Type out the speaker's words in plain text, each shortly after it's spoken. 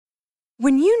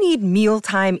When you need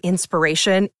mealtime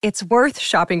inspiration, it's worth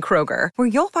shopping Kroger, where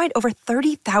you'll find over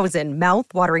 30,000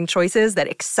 mouth-watering choices that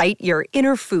excite your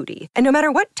inner foodie. And no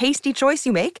matter what tasty choice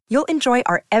you make, you'll enjoy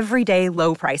our everyday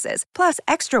low prices, plus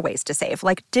extra ways to save,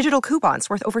 like digital coupons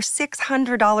worth over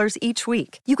 $600 each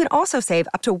week. You can also save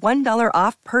up to $1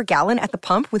 off per gallon at the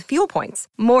pump with fuel points.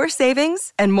 More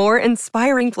savings and more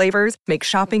inspiring flavors make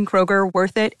shopping Kroger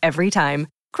worth it every time.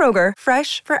 Kroger,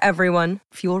 fresh for everyone.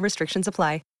 Fuel restrictions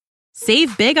apply.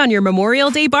 Save big on your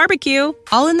Memorial Day barbecue,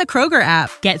 all in the Kroger app.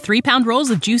 Get 3-pound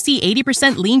rolls of juicy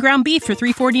 80% lean ground beef for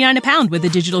 $3.49 a pound with a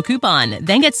digital coupon.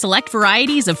 Then get select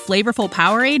varieties of flavorful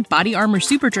Powerade, Body Armor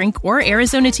Super Drink, or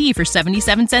Arizona tea for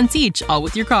 77 cents each, all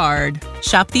with your card.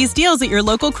 Shop these deals at your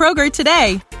local Kroger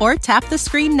today, or tap the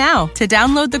screen now to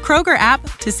download the Kroger app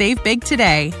to save big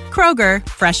today. Kroger,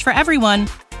 fresh for everyone.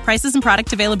 Prices and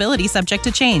product availability subject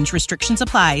to change. Restrictions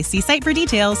apply. See site for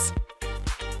details.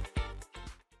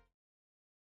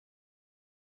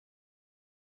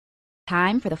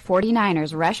 Time for the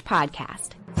 49ers Rush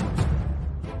Podcast.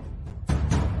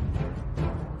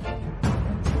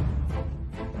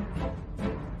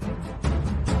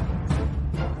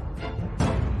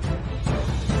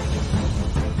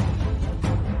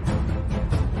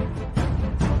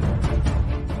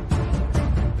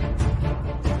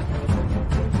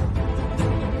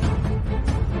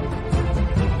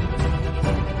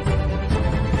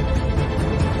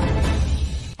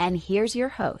 And here's your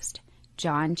host,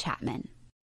 John Chapman.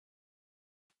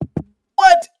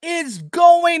 What is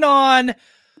going on,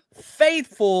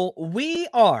 faithful? We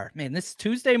are, man, this is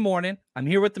Tuesday morning. I'm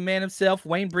here with the man himself,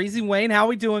 Wayne Breezy. Wayne, how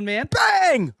we doing, man?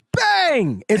 Bang!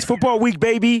 Bang! It's football week,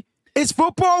 baby. It's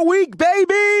football week,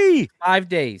 baby. 5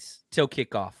 days till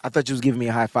kickoff. I thought you was giving me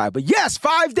a high five, but yes,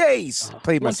 5 days.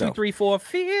 Played 1, myself. 2, 3, 4,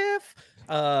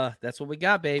 5th. That's what we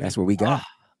got, baby. That's what we got.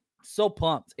 So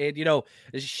pumped. And,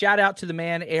 shout out to the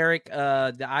man, Eric,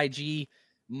 the IG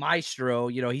maestro.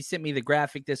 He sent me the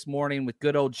graphic this morning with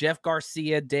good old Jeff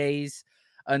Garcia days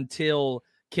until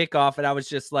kickoff. And I was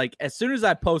just like, as soon as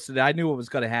I posted it, I knew what was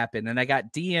going to happen. And I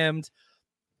got DM'd.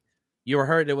 You were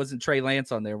hurt. It wasn't Trey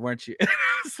Lance on there, weren't you?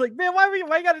 It's like, man, why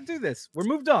you got to do this? We're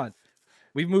moved on.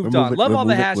 We've moved on. Love all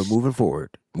the hashtags. We're moving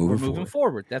forward. Moving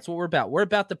forward. That's what we're about. We're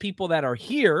about the people that are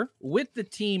here with the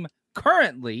team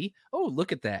currently. Oh,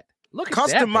 look at that. Look at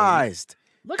customized.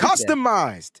 That,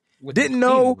 customized. Didn't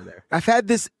know. I've had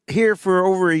this here for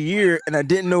over a year, and I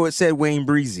didn't know it said Wayne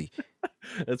Breezy.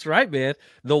 That's right, man.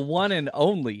 The one and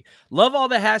only. Love all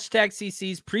the hashtag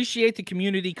CCs. Appreciate the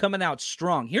community coming out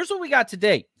strong. Here's what we got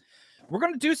today. We're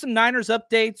going to do some Niners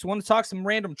updates. Want to talk some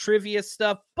random trivia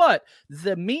stuff, but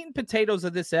the meat and potatoes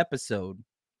of this episode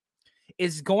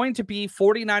is going to be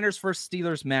 49ers versus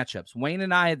Steelers matchups. Wayne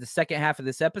and I, at the second half of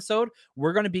this episode,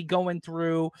 we're going to be going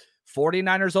through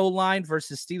 49ers O-line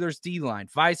versus Steelers D-line,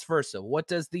 vice versa. What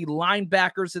does the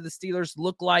linebackers of the Steelers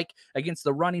look like against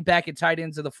the running back and tight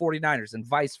ends of the 49ers, and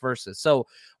vice versa? So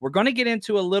we're going to get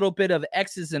into a little bit of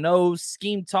X's and O's,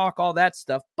 scheme talk, all that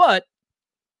stuff. But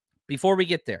before we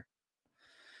get there,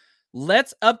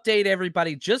 let's update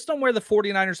everybody just on where the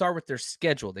 49ers are with their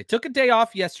schedule. They took a day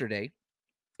off yesterday.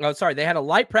 Oh, sorry. They had a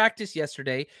light practice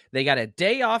yesterday. They got a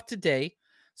day off today.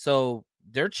 So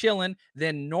they're chilling.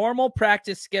 Then normal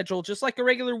practice schedule, just like a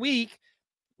regular week.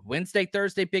 Wednesday,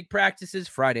 Thursday, big practices.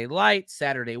 Friday, light.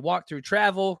 Saturday, walkthrough,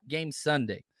 travel. Game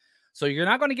Sunday. So you're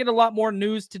not going to get a lot more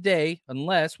news today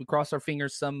unless we cross our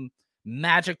fingers some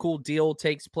magical deal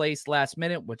takes place last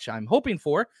minute, which I'm hoping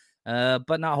for,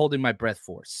 but not holding my breath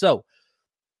for. So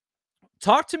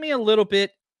talk to me a little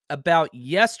bit about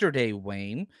yesterday,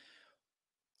 Wayne.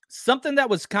 Something that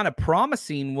was kind of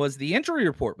promising was the injury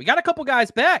report. We got a couple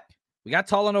guys back. We got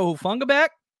Talanoa Hufanga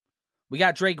back. We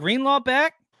got Dre Greenlaw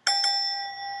back.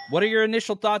 What are your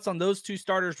initial thoughts on those two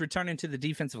starters returning to the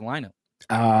defensive lineup?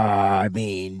 I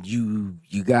mean,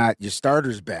 you got your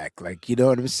starters back. Like, you know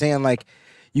what I'm saying? Like,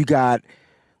 you got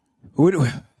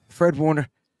Fred Warner,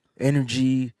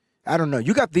 energy. I don't know.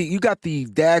 You got the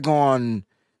daggone,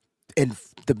 and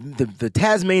the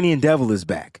Tasmanian Devil is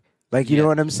back. Like, you know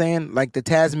what I'm saying? Like the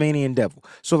Tasmanian Devil.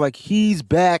 So, like, he's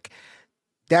back.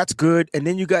 That's good. And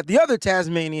then you got the other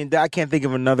Tasmanian. I can't think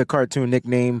of another cartoon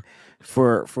nickname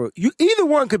for you. Either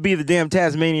one could be the damn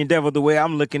Tasmanian Devil the way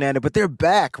I'm looking at it. But they're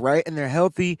back, right? And they're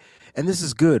healthy. And this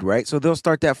is good, right? So they'll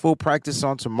start that full practice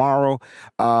on tomorrow.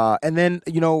 And then,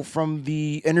 from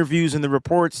the interviews and the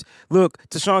reports, look,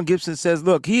 Tashaun Gibson says,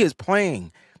 look, he is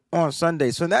playing on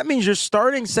Sunday. So that means your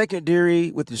starting secondary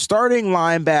with your starting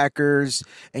linebackers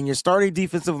and your starting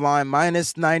defensive line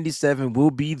minus 97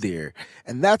 will be there.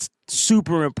 And that's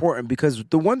super important because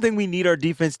the one thing we need our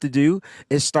defense to do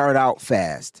is start out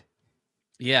fast.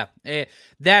 Yeah,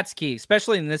 that's key,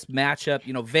 especially in this matchup.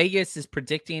 Vegas is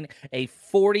predicting a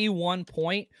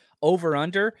 41-point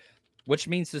over-under, which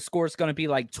means the score is going to be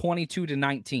like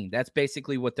 22-19. That's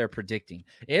basically what they're predicting.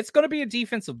 It's going to be a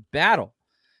defensive battle.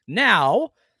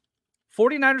 Now,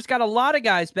 49ers got a lot of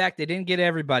guys back. They didn't get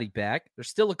everybody back. There's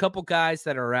still a couple guys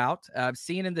that are out. I'm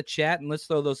seeing in the chat, and let's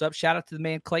throw those up. Shout out to the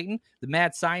man Clayton. The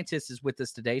mad scientist is with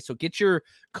us today. So get your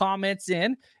comments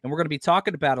in, and we're going to be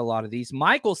talking about a lot of these.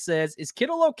 Michael says, is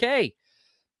Kittle okay?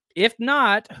 If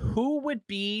not, who would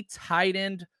be tight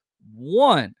end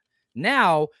 1?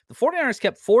 Now, the 49ers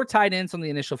kept 4 tight ends on the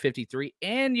initial 53,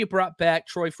 and you brought back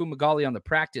Troy Fumagalli on the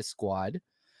practice squad.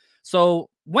 So,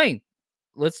 Wayne,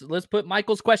 let's put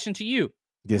Michael's question to you.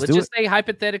 Let's just say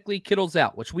hypothetically Kittle's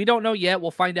out, which we don't know yet. We'll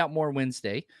find out more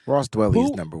Wednesday. Ross Dwelley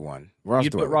is number 1.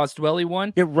 You'd put Ross Dwelley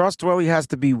 1? Yeah, Ross Dwelley has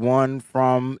to be 1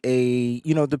 from a,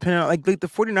 depending on, like the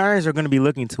 49ers are going to be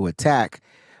looking to attack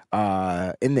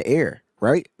in the air,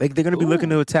 right? Like they're going to be looking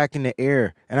to attack in the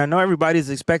air. And I know everybody's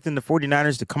expecting the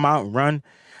 49ers to come out and run.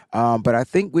 But I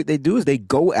think what they do is they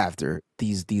go after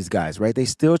these guys, right? They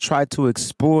still try to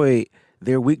exploit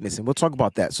their weakness, and we'll talk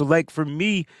about that. So, like, for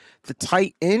me, the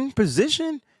tight end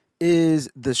position is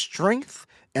the strength,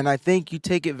 and I think you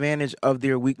take advantage of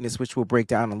their weakness, which we'll break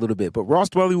down a little bit. But Ross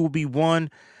Dwelley will be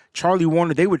 1. Charlie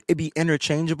Warner, it'd be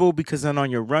interchangeable because then on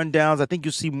your rundowns, I think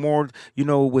you'll see more,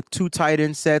 with 2 tight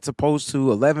end sets opposed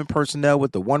to 11 personnel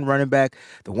with the 1 running back,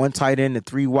 the 1 tight end, the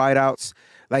 3 wideouts.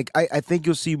 Like, I think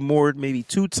you'll see more, maybe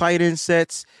 2 tight end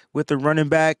sets with the running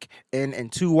back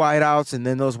and 2 wideouts, and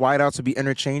then those wideouts will be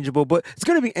interchangeable. But it's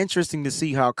going to be interesting to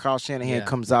see how Kyle Shanahan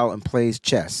comes out and plays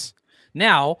chess.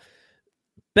 Now,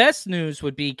 best news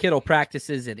would be Kittle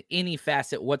practices in any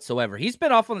facet whatsoever. He's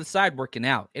been off on the side working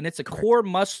out, and it's a core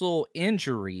muscle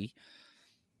injury.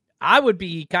 I would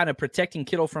be kind of protecting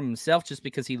Kittle from himself just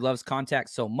because he loves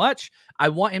contact so much. I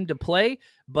want him to play,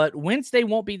 but Wednesday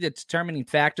won't be the determining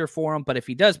factor for him. But if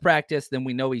he does practice, then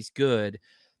we know he's good.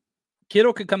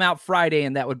 Kittle could come out Friday,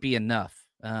 and that would be enough.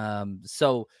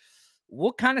 So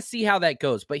we'll kind of see how that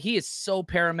goes. But he is so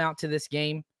paramount to this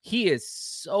game. He is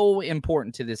so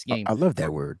important to this game. I love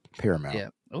that word, paramount. Yeah.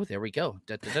 Oh, there we go.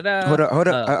 Hold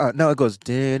up. No, it goes. Oh,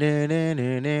 look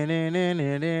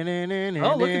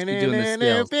at you doing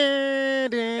the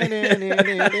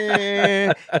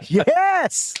scales.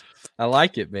 Yes. I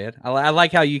like it, man. I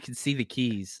like how you can see the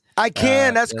keys. I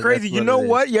can. That's crazy. You know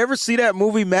what? You ever see that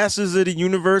movie Masters of the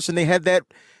Universe, and they had that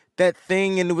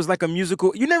thing, and it was like a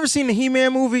musical? You never seen the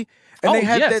He-Man movie? And they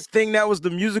had that thing that was the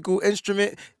musical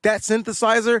instrument, that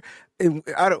synthesizer.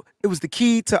 It was the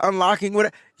key to unlocking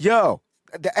what.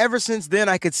 Ever since then,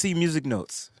 I could see music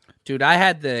notes. Dude, I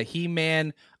had the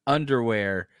He-Man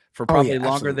underwear for probably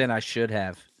longer than I should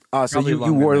have. So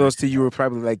you wore those till you were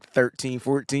probably like 13,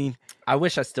 14? I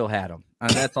wish I still had them.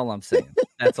 That's all I'm saying.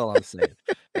 That's all I'm saying.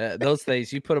 Those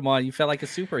days, you put them on, you felt like a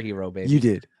superhero, baby. You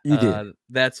did.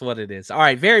 That's what it is. All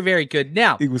right, very, very good.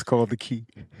 Now, it was called the key.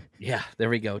 Yeah, there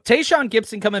we go. Tayshaun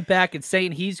Gibson coming back and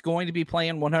saying he's going to be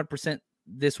playing 100%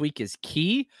 this week is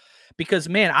key. Because,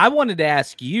 man, I wanted to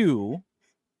ask you.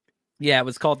 Yeah, it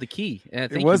was called the key.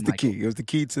 It was the key. It was the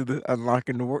key to the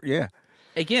unlocking the world. Yeah.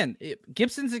 Again,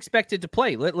 Gibson's expected to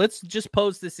play. Let's just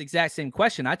pose this exact same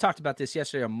question. I talked about this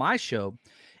yesterday on my show.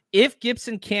 If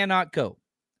Gibson cannot go,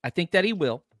 I think that he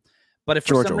will. But if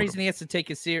for some reason he has to take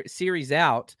a series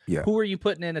out, who are you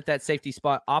putting in at that safety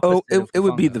spot? It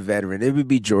would be the veteran. It would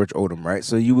be George Odom, right?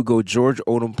 So you would go George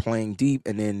Odom playing deep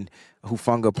and then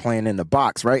Hufanga playing in the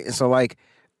box, right? And so like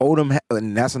Odom,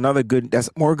 and that's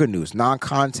more good news.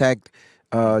 Non-contact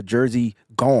jersey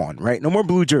gone, right? No more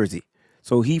blue jersey.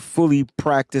 So he fully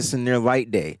practiced in their light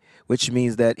day, which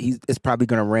means that it's probably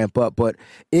going to ramp up. But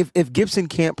if Gibson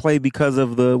can't play because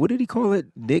of the, what did he call it?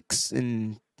 Nicks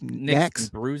and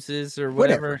bruises or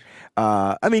whatever.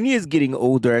 I mean, he is getting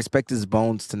older. I expect his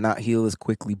bones to not heal as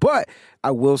quickly. But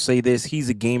I will say this, he's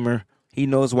a gamer. He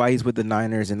knows why he's with the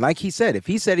Niners. And like he said, if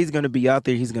he said he's going to be out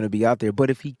there, he's going to be out there. But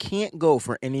if he can't go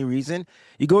for any reason,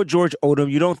 you go George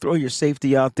Odom. You don't throw your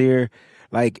safety out there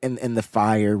like in the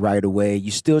fire right away.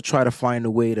 You still try to find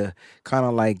a way to kind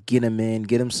of like get him in,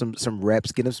 get him some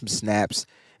reps, get him some snaps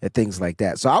and things like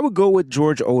that. So I would go with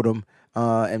George Odom.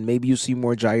 And maybe you see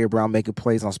more Jair Brown making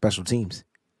plays on special teams.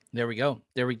 There we go.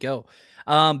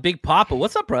 Big Papa,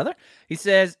 what's up, brother? He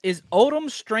says, is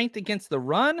Odom's strength against the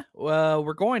run?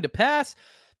 We're going to pass.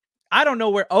 I don't know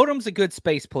where Odom's a good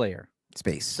space player.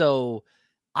 So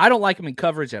I don't like him in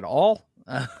coverage at all.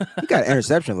 He got an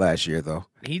interception last year, though.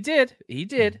 He did.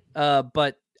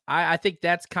 But I think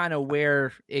that's kind of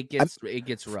where it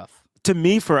gets rough. To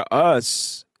me, for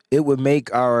us, it would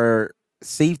make our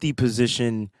safety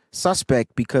position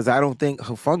suspect because I don't think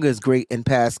Hufanga is great in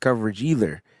pass coverage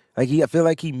either. Like I feel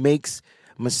like he makes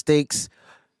mistakes.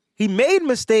 He made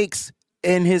mistakes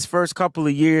in his first couple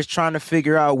of years trying to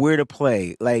figure out where to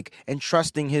play, like, and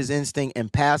trusting his instinct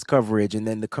and pass coverage, and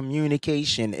then the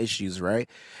communication issues, right?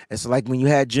 It's like when you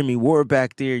had Jimmy Ward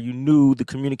back there, you knew the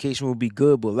communication would be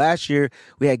good, but last year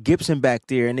we had Gibson back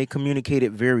there, and they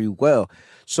communicated very well.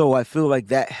 So I feel like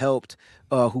that helped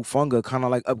Hufanga kind of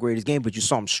like upgrade his game, but you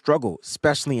saw him struggle,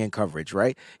 especially in coverage,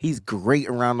 right? He's great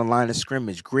around the line of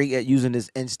scrimmage, great at using his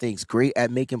instincts, great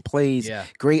at making plays,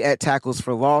 great at tackles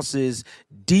for losses,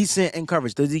 decent in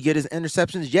coverage. Does he get his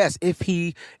interceptions? Yes. If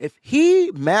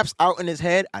he maps out in his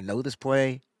head, I know this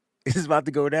play is about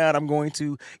to go down, I'm going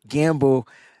to gamble.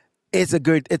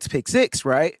 It's pick six,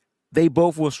 right? They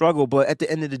both will struggle, but at the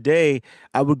end of the day,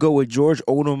 I would go with George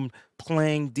Odom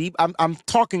playing deep. I'm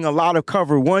talking a lot of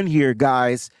cover one here,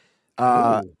 guys,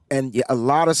 and a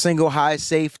lot of single high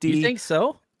safety. You think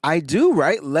so? I do,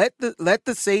 right? Let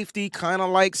the safety kind of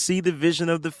like see the vision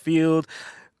of the field.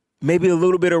 Maybe a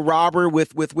little bit of robber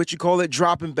with what you call it,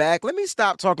 dropping back. Let me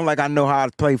stop talking like I know how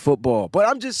to play football, but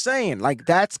I'm just saying, like,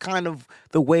 that's kind of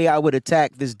the way I would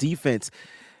attack this defense.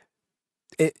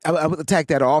 I would attack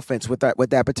that offense with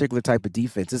that particular type of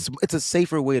defense. It's a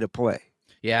safer way to play.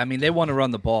 Yeah, I mean, they want to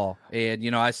run the ball.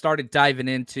 And, I started diving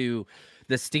into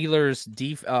the Steelers'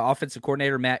 offensive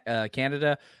coordinator, Matt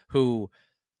Canada, who,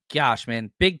 gosh,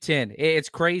 man, Big Ten. It's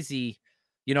crazy.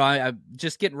 I'm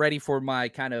just getting ready for my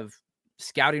kind of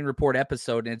scouting report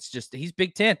episode, and it's just he's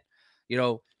Big Ten.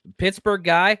 Pittsburgh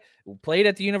guy, played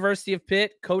at the University of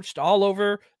Pitt, coached all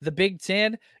over the Big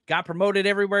Ten, got promoted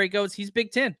everywhere he goes. He's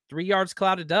Big Ten, 3 yards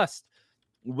cloud of dust.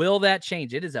 Will that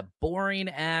change? It is a boring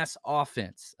ass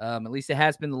offense. At least it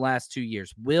has been the last 2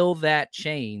 years. Will that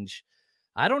change?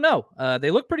 I don't know.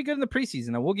 They look pretty good in the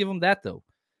preseason. I will give them that, though.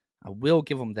 I will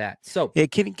give them that. So yeah,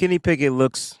 Kenny Pickett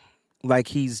looks like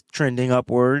he's trending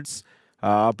upwards,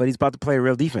 but he's about to play a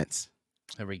real defense.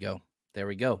 There we go.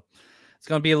 It's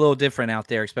going to be a little different out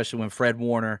there, especially when Fred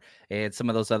Warner and some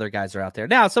of those other guys are out there.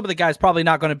 Now, some of the guys probably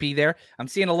not going to be there. I'm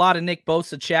seeing a lot of Nick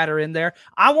Bosa chatter in there.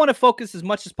 I want to focus as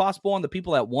much as possible on the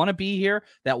people that want to be here,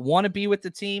 that want to be with the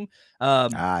team.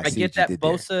 I get that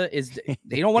Bosa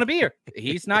they don't want to be here.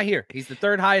 He's not here. He's the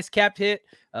third highest capped hit.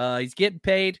 He's getting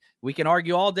paid. We can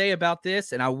argue all day about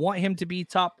this, and I want him to be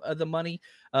top of the money,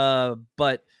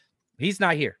 but he's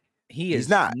not here. He's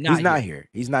not here.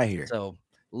 He's not here. So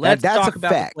let's talk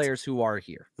about the players who are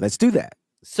here. Let's do that.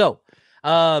 So,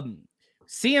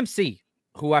 CMC,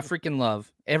 who I freaking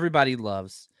love, everybody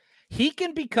loves, he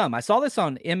can become, I saw this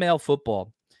on ML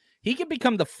Football, he can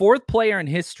become the fourth player in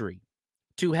history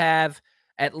to have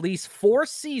at least 4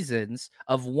 seasons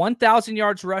of 1,000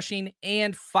 yards rushing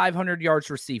and 500 yards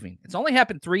receiving. It's only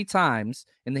happened 3 times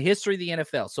in the history of the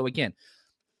NFL. So again,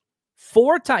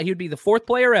 4 times, he would be the fourth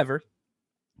player ever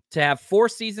to have 4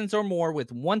 seasons or more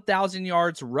with 1,000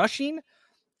 yards rushing,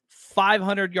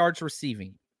 500 yards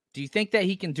receiving. Do you think that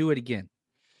he can do it again?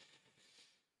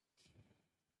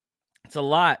 It's a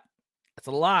lot.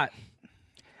 We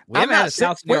haven't had a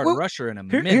 1,000-yard rusher in a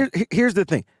minute. Here's the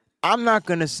thing. I'm not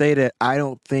going to say that I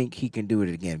don't think he can do it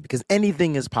again because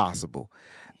anything is possible.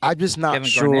 I'm just not Kevin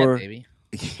sure. Garnett, baby.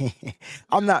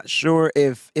 I'm not sure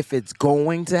if it's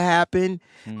going to happen.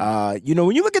 When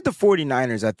you look at the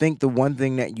 49ers, I think the one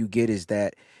thing that you get is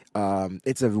that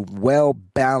it's a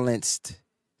well-balanced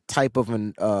type of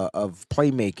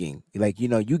playmaking. Like,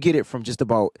 you get it from just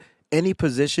about any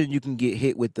position you can get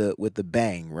hit with the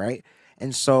bang, right?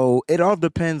 And so it all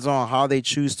depends on how they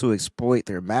choose to exploit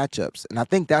their matchups. And I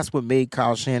think that's what made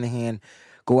Kyle Shanahan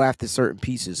go after certain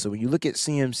pieces. So when you look at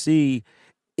CMC,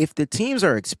 if the teams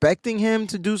are expecting him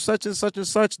to do such and such and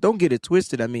such, don't get it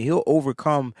twisted. I mean, he'll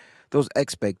overcome those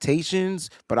expectations,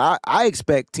 but I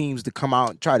expect teams to come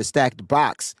out and try to stack the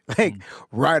box like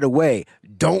right away.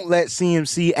 Don't let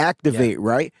CMC activate,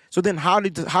 right? So then how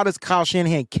does Kyle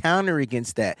Shanahan counter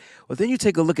against that? Well, then you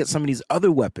take a look at some of these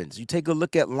other weapons. You take a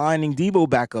look at lining Debo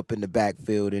back up in the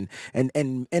backfield and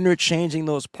interchanging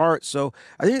those parts. So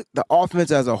I think the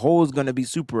offense as a whole is going to be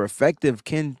super effective.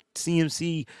 Can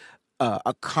CMC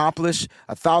accomplish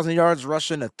 1,000 yards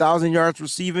rushing, 1,000 yards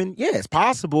receiving? Yeah, it's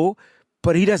possible,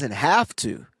 but he doesn't have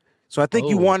to. So I think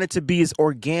you want it to be as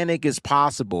organic as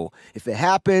possible. If it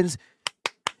happens,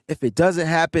 if it doesn't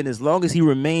happen, as long as he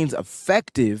remains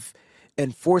effective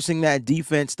and forcing that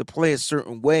defense to play a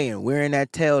certain way and wearing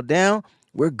that tail down,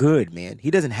 we're good, man.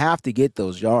 He doesn't have to get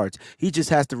those yards. He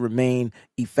just has to remain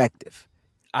effective.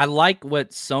 I like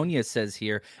what Sonia says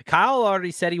here. Kyle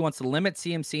already said he wants to limit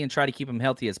CMC and try to keep him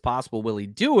healthy as possible. Will he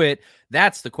do it?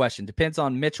 That's the question. Depends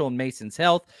on Mitchell and Mason's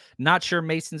health. Not sure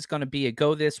Mason's going to be a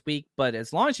go this week, but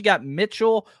as long as you got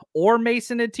Mitchell or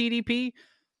Mason at TDP,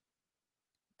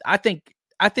 I think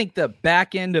the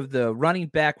back end of the running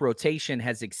back rotation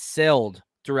has excelled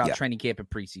throughout training camp and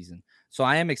preseason. So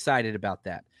I am excited about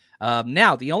that.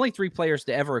 Now, the only 3 players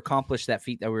to ever accomplish that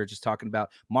feat that we were just talking about,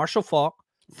 Marshall Faulk,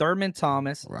 Thurman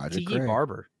Thomas, Tiki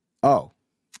Barber. Oh,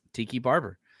 Tiki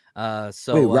Barber.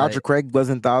 So wait, Roger Craig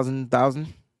wasn't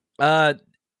 1,000?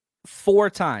 4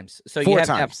 times. So you have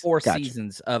to have 4 gotcha.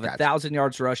 seasons of 1,000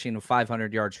 yards rushing and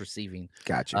 500 yards receiving.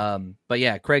 Gotcha. But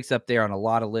yeah, Craig's up there on a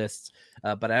lot of lists.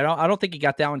 But I don't think he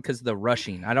got that one because of the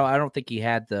rushing. I don't think he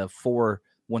had the 4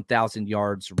 1,000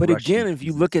 yards. But again, if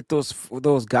you look at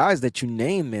those guys that you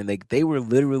named, man, like they were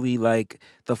literally like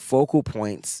the focal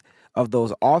points of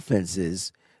those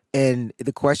offenses. And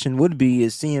the question would be,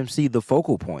 is CMC the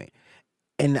focal point?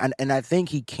 And I think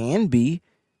he can be,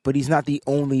 but he's not the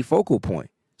only focal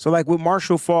point. So like with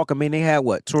Marshall Faulk, I mean, they had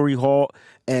Torrey Holt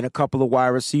and a couple of wide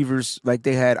receivers. Like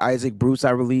they had Isaac Bruce,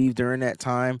 I believe, during that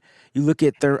time. You look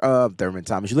at Thurman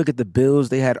Thomas. You look at the Bills,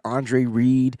 they had Andre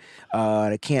Reed.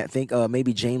 I can't think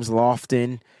maybe James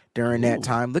Lofton during that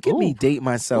time. Look at me date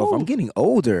myself. I'm getting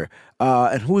older.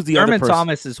 And who's the other person? Thurman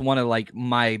Thomas is one of like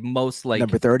my most like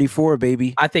number 34,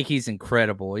 baby. I think he's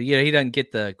incredible. He doesn't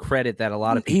get the credit that a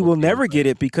lot of people He will do, never get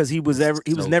it because he was never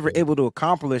cool. able to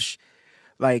accomplish.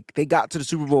 Like they got to the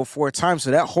Super Bowl 4 times,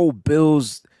 so that whole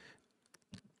Bills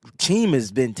team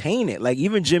has been tainted. Like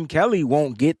even Jim Kelly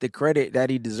won't get the credit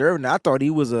that he deserved. And I thought he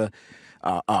was a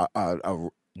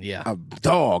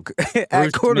dog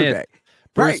at quarterback.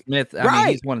 Bruce Smith, I mean,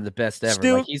 he's one of the best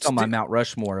ever. He's on my Mount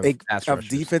Rushmore of pass rushers.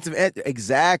 Defensive end.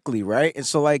 Exactly, right? And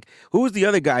so, like, who was the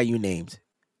other guy you named?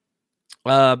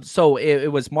 So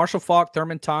it was Marshall Faulk,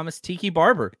 Thurman Thomas, Tiki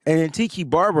Barber. And then Tiki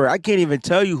Barber, I can't even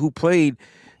tell you who played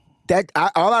that.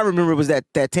 All I remember was that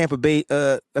Tampa Bay,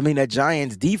 that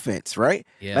Giants defense, right?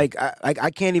 Yeah. Like, I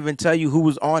can't even tell you who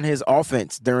was on his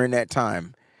offense during that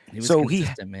time. He was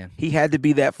consistent, man. He had to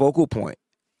be that focal point.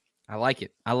 I like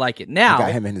it. Now I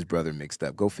got him and his brother mixed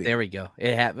up. Go figure. There we go.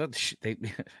 It happens,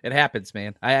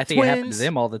 man. I think it happens to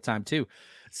them all the time too.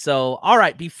 So, all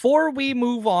right, before we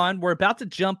move on, we're about to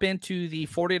jump into the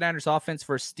 49ers offense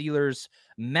versus Steelers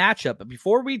matchup. But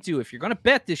before we do, if you're going to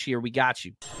bet this year, we got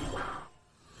you.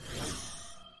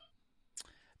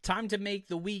 Time to make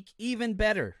the week even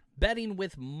better. Betting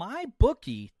with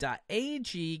MyBookie.ag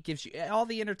gives you all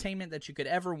the entertainment that you could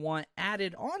ever want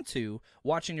added onto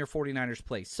watching your 49ers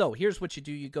play. So here's what you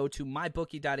do. You go to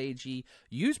MyBookie.ag,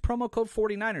 use promo code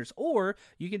 49ers, or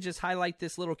you can just highlight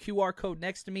this little QR code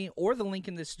next to me or the link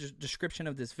in this description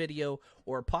of this video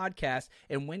or podcast.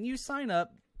 And when you sign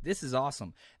up, this is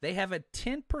awesome. They have a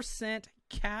 10%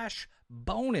 cash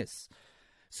bonus.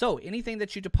 So anything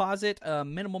that you deposit, a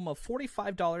minimum of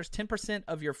 $45, 10%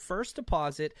 of your first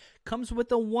deposit comes with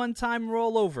a one-time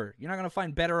rollover. You're not going to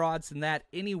find better odds than that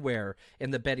anywhere in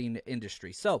the betting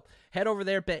industry. So head over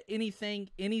there, bet anything,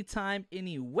 anytime,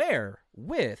 anywhere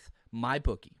with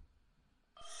MyBookie.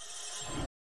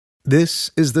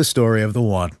 This is the story of the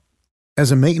one.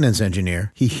 As a maintenance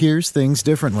engineer, he hears things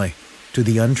differently. To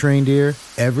the untrained ear,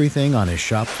 everything on his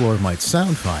shop floor might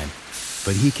sound fine,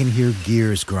 but he can hear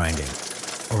gears grinding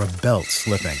or a belt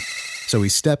slipping. So he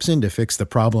steps in to fix the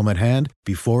problem at hand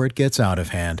before it gets out of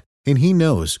hand. And he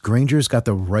knows Grainger's got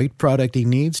the right product he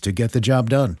needs to get the job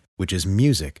done, which is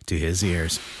music to his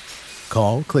ears.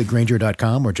 Call, click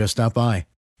Grainger.com, or just stop by.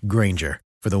 Grainger,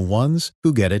 for the ones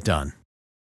who get it done.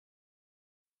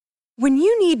 When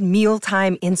you need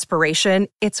mealtime inspiration,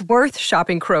 it's worth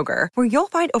shopping Kroger, where you'll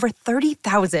find over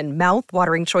 30,000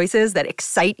 mouth-watering choices that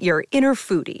excite your inner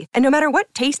foodie. And no matter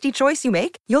what tasty choice you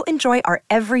make, you'll enjoy our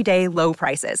everyday low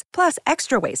prices, plus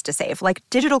extra ways to save, like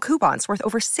digital coupons worth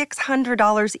over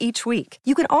 $600 each week.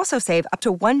 You can also save up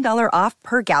to $1 off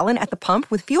per gallon at the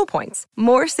pump with fuel points.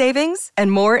 More savings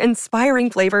and more inspiring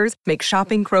flavors make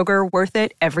shopping Kroger worth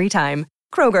it every time.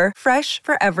 Kroger, fresh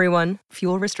for everyone.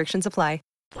 Fuel restrictions apply.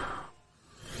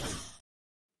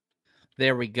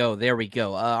 There we go.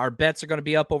 Our bets are going to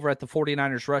be up over at the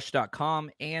 49ersrush.com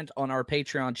and on our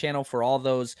Patreon channel for all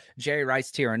those Jerry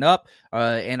Rice tearing up.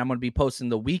 And I'm going to be posting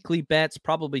the weekly bets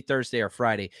probably Thursday or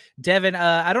Friday. Devin,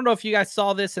 I don't know if you guys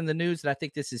saw this in the news, but I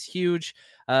think this is huge.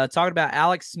 Talking about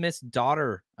Alex Smith's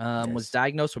daughter was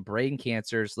diagnosed with brain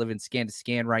cancer, is living scan to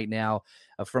scan right now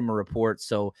from a report.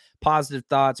 So positive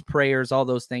thoughts, prayers, all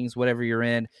those things, whatever you're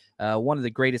in. One of the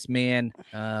greatest men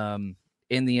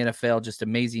in the NFL, just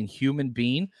amazing human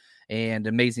being and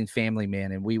amazing family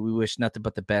man. And we wish nothing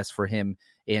but the best for him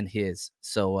and his.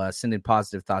 So sending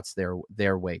positive thoughts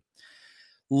their way.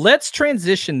 Let's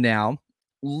transition now.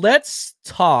 Let's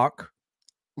start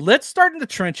in the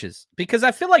trenches, because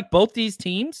I feel like both these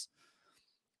teams,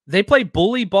 they play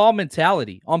bully ball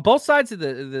mentality on both sides of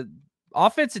the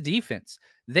offense and defense.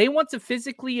 They want to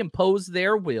physically impose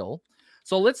their will.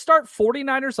 So let's start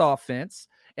 49ers offense,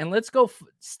 and let's go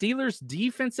Steelers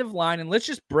defensive line, and let's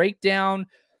just break down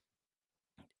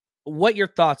what your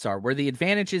thoughts are, where the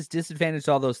advantages, disadvantages,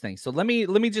 all those things. So let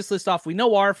me just list off. We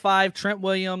know our 5: Trent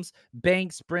Williams,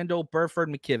 Banks, Brindle, Burford,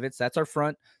 McKivitz. That's our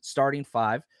front starting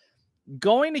 5.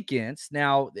 Going against,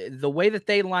 now, the way that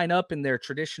they line up in their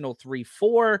traditional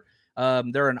 3-4,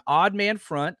 they're an odd man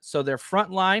front. So their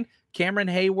front line, Cameron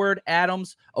Hayward,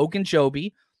 Adams,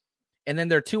 Ogunjobi. And then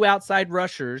their 2 outside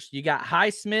rushers, you got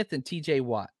Highsmith and TJ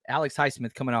Watt. Alex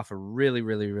Highsmith coming off a really,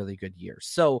 really, really good year.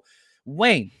 So,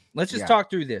 Wayne, let's just talk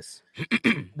through this.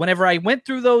 Whenever I went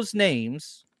through those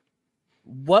names,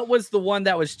 what was the one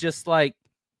that was just like,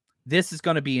 this is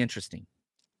going to be interesting?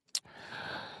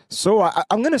 So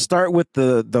I'm going to start with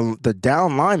the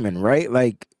down lineman, right?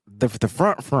 Like the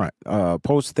front,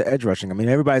 post the edge rushing. I mean,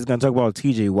 everybody's going to talk about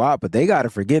TJ Watt, but they got to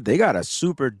forget they got a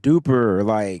super duper,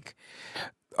 like,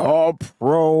 all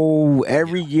pro,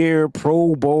 every year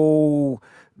Pro Bowl,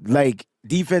 like,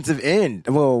 defensive end.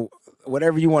 Well,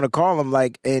 whatever you want to call him,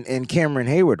 like, and Cameron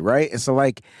Hayward, right? And so,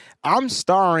 like, I'm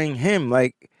starring him,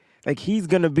 like he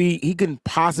can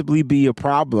possibly be a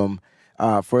problem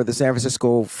for the San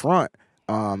Francisco front.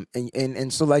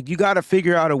 And so, like, you got to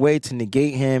figure out a way to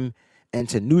negate him and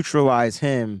to neutralize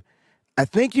him. I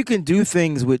think you can do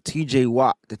things with TJ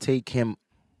Watt to take him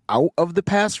out of the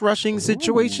pass rushing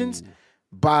situations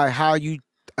by how you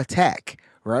attack,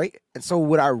 right? And so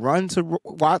would I run to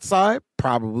Watt's side?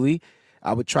 Probably.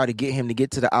 I would try to get him to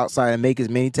get to the outside and make as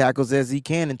many tackles as he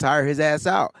can and tire his ass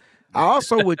out. I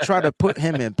also would try to put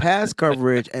him in pass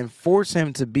coverage and force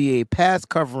him to be a pass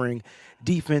covering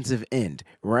defensive end,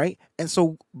 right? And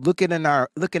so looking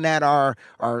at our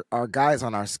guys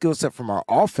on our skill set from our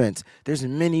offense, there's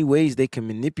many ways they can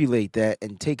manipulate that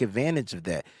and take advantage of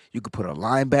that. You could put a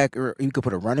linebacker, you could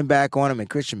put a running back on him and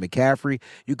Christian McCaffrey.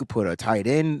 You could put a tight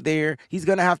end there. He's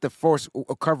going to have to force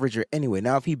a coverager anyway.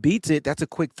 Now, if he beats it, that's a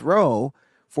quick throw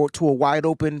to a wide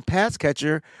open pass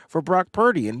catcher for Brock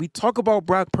Purdy. And we talk about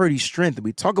Brock Purdy's strength, and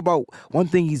we talk about one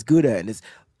thing he's good at, and it's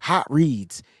hot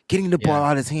reads, getting the ball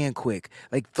out of his hand quick.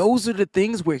 Like, those are the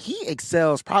things where he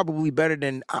excels probably better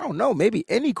than, I don't know, maybe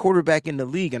any quarterback in the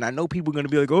league. And I know people are going to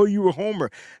be like, oh, you a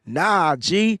homer. Nah,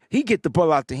 G, he get the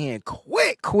ball out the hand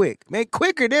quick, man,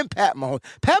 quicker than Pat Mahomes.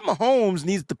 Pat Mahomes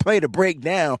needs to play to break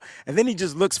down, and then he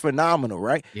just looks phenomenal,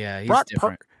 right? Yeah, he's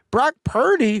different. Brock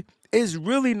Purdy is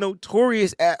really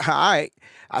notorious at height.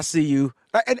 I see you.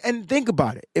 And think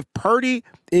about it. If Purdy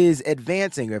is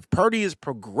advancing, if Purdy is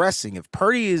progressing, if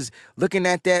Purdy is looking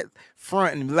at that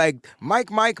front and like,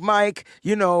 Mike,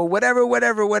 you know,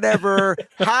 whatever,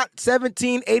 hot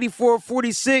 17, 84,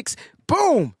 46,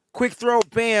 boom, quick throw,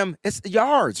 bam, it's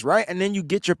yards, right? And then you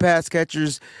get your pass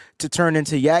catchers to turn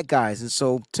into yak guys. And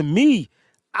so to me,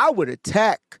 I would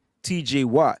attack TJ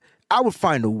Watt. I would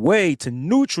find a way to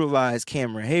neutralize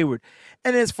Cameron Hayward.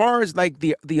 And as far as like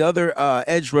the other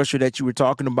edge rusher that you were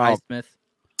talking about,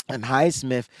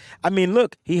 Highsmith, I mean,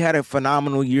 look, he had a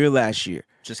phenomenal year last year.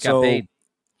 Just got paid.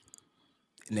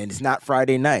 And then it's not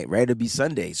Friday night, right? It'll be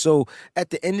Sunday. So at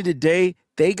the end of the day,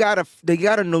 they got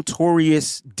a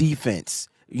notorious defense,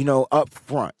 you know, up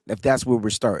front. If that's where we're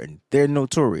starting, they're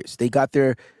notorious. They got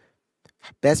their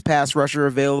best pass rusher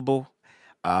available,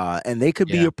 and they could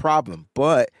be a problem,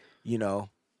 but. You know,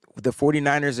 the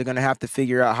 49ers are going to have to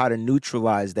figure out how to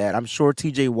neutralize that. I'm sure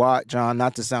TJ Watt, John,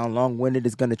 not to sound long-winded,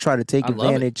 is going to try to take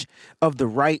advantage of the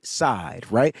right side,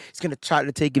 right? He's going to try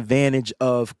to take advantage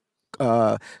of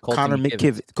Colton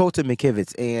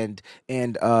McKivitz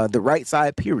and the right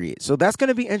side, period. So that's going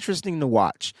to be interesting to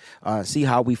watch, see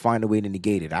how we find a way to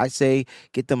negate it. I say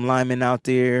get them linemen out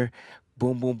there,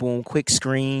 boom, boom, boom, quick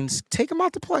screens. Take them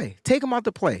out to play. Get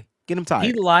them tired.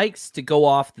 He likes to go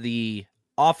off the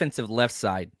offensive left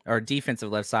side or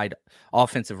defensive left side,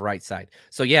 offensive right side.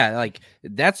 So yeah, like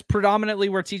that's predominantly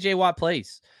where TJ Watt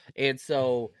plays. And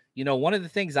so, you know, one of the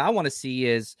things I want to see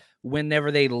is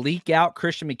whenever they leak out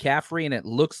Christian McCaffrey and it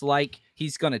looks like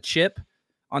he's going to chip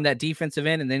on that defensive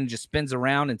end and then just spins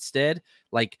around instead,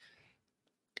 like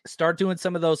start doing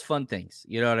some of those fun things.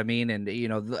 You know what I mean? And, you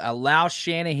know, allow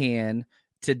Shanahan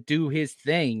to do his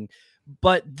thing.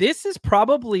 But this is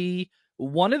probably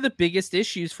one of the biggest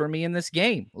issues for me in this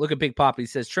game. Look at Big Papa. He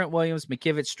says Trent Williams,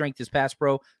 McKivitz strength is pass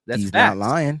pro. That's He's fact. Not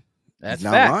lying. That's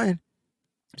He's fact. Not lying.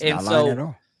 He's and not so lying at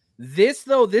all.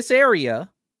 this area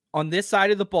on this side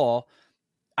of the ball,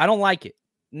 I don't like it.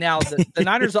 Now, the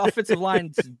Niners offensive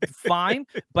line's fine,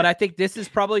 but I think this is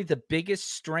probably the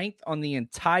biggest strength on the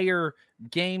entire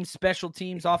game, special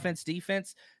teams, offense,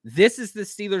 defense. This is the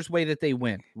Steelers' way that they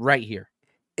win right here.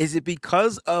 Is it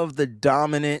because of the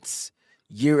dominance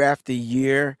year after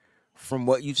year from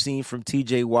what you've seen from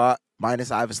TJ Watt,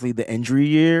 minus obviously the injury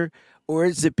year? Or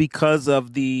is it because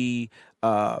of the,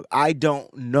 I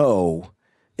don't know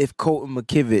if Colton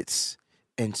McKivitz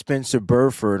and Spencer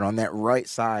Burford on that right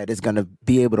side is going to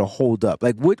be able to hold up?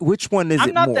 Like, which one is it more?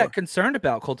 I'm not that concerned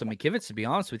about Colton McKivitz, to be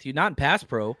honest with you. Not in pass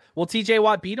pro. Will TJ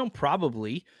Watt beat him?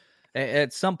 Probably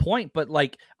at some point. But,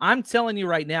 like, I'm telling you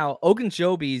right now,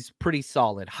 Ogunjobi's pretty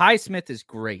solid. Highsmith is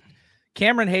great.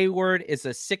 Cameron Hayward is a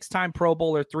 6-time Pro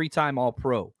Bowler, 3-time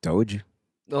All-Pro. Told you.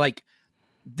 Like,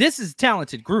 this is a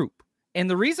talented group. And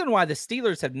the reason why the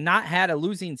Steelers have not had a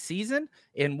losing season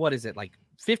in,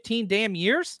 15 damn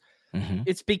years? Mm-hmm.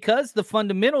 It's because the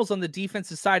fundamentals on the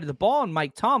defensive side of the ball and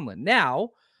Mike Tomlin.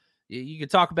 Now, you could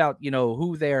talk about,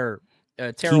 who they're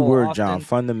keyword, Austin. John,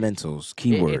 fundamentals,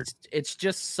 keyword. It's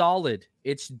just solid.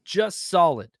 It's just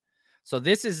solid. So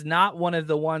this is not one of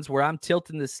the ones where I'm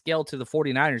tilting the scale to the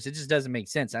 49ers. It just doesn't make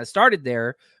sense. I started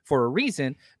there for a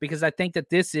reason because I think that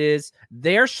this is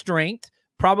their strength,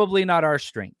 probably not our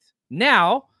strength.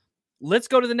 Now, let's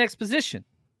go to the next position.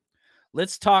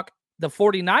 Let's talk the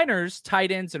 49ers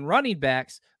tight ends and running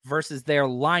backs versus their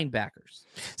linebackers.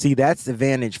 See, that's the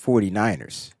advantage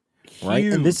 49ers, right?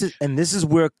 Huge. And this is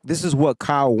what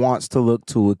Kyle wants to look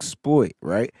to exploit,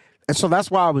 right? And so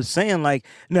that's why I was saying, like,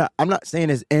 no, I'm not saying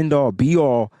it's end all be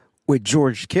all with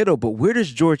George Kittle, but where does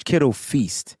George Kittle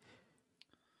feast?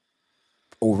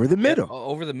 Over the middle. Yeah,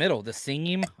 over the middle, the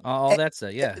seam, all that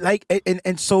stuff. Yeah. Like,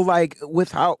 and so, like,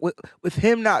 with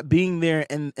him not being there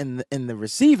in the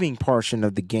receiving portion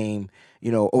of the game,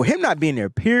 or him not being there,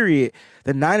 period,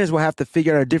 the Niners will have to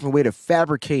figure out a different way to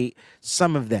fabricate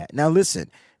some of that. Now,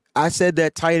 listen, I said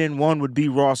that tight end 1 would be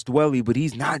Ross Dwelly, but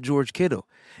he's not George Kittle.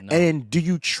 No. And do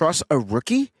you trust a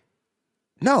rookie?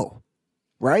 No.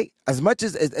 Right? As much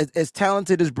as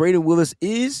talented as Braden Willis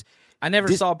is, I never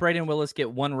saw Braden Willis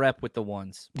get 1 rep with the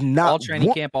ones. All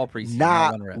training camp, all preseason.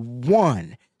 Not 1 rep.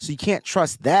 1. So you can't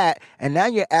trust that. And now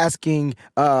you're asking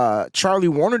Charlie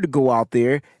Warner to go out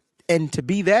there and to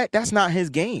be that. That's not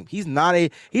his game. He's not he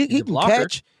can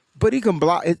catch, but he can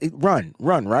block. Run,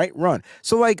 right? Run.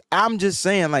 So, like, I'm just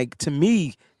saying, like, to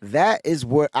me, that is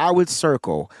what I would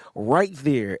circle right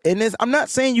there. And I'm not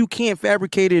saying you can't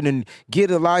fabricate it and get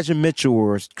Elijah Mitchell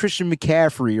or Christian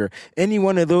McCaffrey or any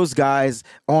one of those guys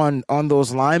on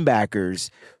those linebackers.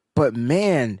 But,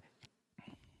 man,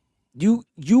 you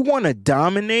want to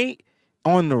dominate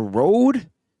on the road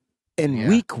in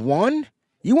week 1?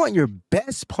 You want your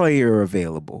best player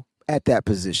available at that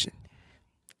position.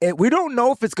 And we don't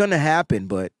know if it's going to happen,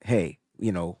 but, hey,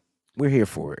 we're here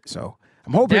for it. So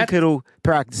I'm hoping Kittle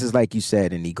practices like you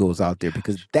said, and he goes out there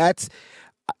because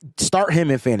start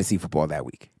him in fantasy football that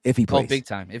week if he plays. Oh, big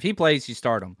time. If he plays, you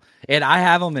start him. And I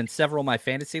have him in several of my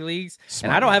fantasy leagues,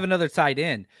 and I don't have another tight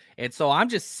end. And so I'm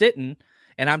just sitting,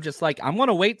 and I'm just like, I'm going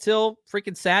to wait till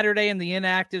freaking Saturday and the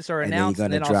inactives are announced,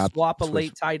 and then I'll swap a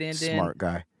late tight end in. Smart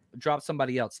guy. Drop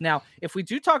somebody else. Now, if we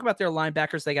do talk about their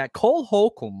linebackers, they got Cole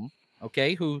Holcomb,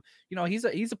 okay, who, he's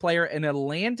a player, and a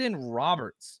Landon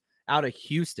Roberts out of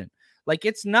Houston. Like,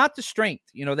 it's not the strength.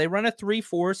 They run a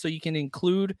 3-4, so you can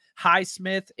include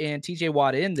Highsmith and TJ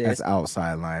Watt in this. That's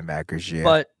outside linebackers,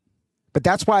 yeah. But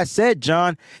that's why I said,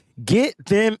 John, get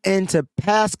them into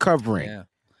pass covering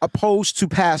opposed to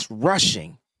pass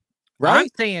rushing, right? I'm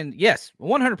saying, yes,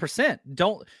 100%.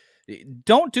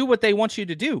 Don't do what they want you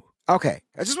to do. Okay.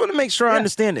 I just want to make sure I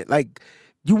understand it. Like,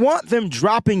 you want them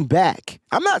dropping back.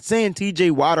 I'm not saying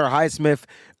TJ Watt or Highsmith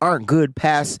aren't good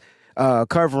pass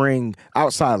covering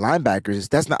outside linebackers.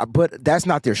 That's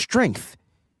not their strength.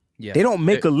 Yeah. They don't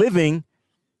make a living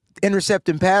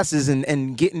intercepting passes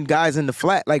and getting guys in the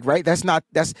flat. Like, right? That's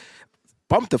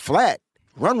bump the flat.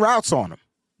 Run routes on them.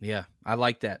 Yeah, I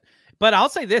like that. But I'll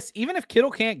say this, even if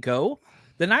Kittle can't go,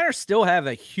 the Niners still have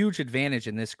a huge advantage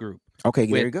in this group. Okay,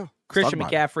 there you go. Christian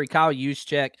McCaffrey, Kyle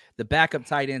Juszczyk, the backup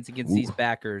tight ends against these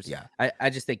backers. Yeah. I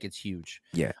just think it's huge.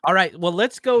 Yeah. All right, well,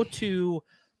 let's go to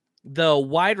the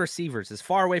wide receivers as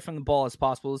far away from the ball as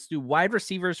possible. Let's do wide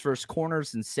receivers versus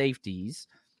corners and safeties.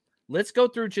 Let's go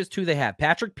through just who they have.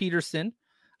 Patrick Peterson.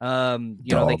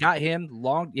 They got him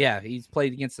long. Yeah, he's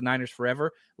played against the Niners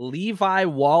forever. Levi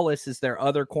Wallace is their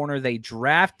other corner. They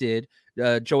drafted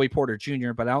Joey Porter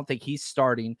Jr., but I don't think he's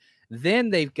starting. Then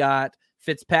they've got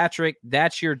Fitzpatrick.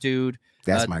 That's your dude.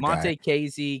 That's my guy. Monte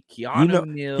Casey, Keanu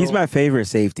Neal. He's my favorite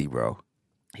safety, bro.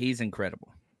 He's incredible.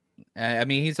 I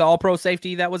mean, he's all pro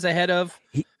safety that was ahead of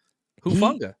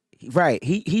Hufanga. Right.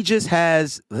 He just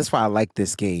has. That's why I like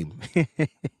this game.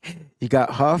 You got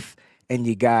Huff and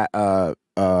you got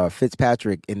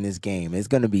Fitzpatrick in this game. It's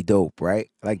gonna be dope, right?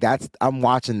 Like I'm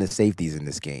watching the safeties in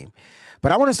this game.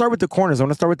 But I want to start with the corners. I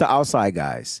want to start with the outside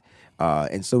guys.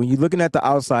 And so when you're looking at the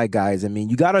outside guys, I mean,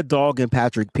 you got a dog in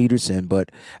Patrick Peterson,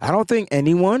 but I don't think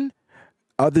anyone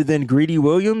other than Greedy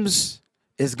Williams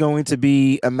is going to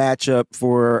be a matchup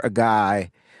for a guy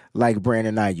like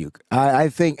Brandon Ayuk. I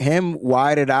think him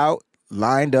widened out,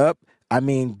 lined up. I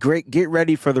mean, great. Get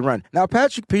ready for the run. Now,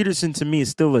 Patrick Peterson to me is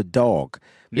still a dog.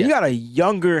 Yeah. You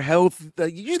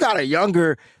got a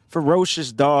younger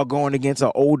ferocious dog going against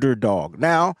an older dog.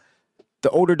 Now, the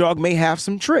older dog may have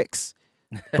some tricks,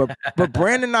 but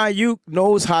Brandon Ayuk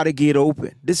knows how to get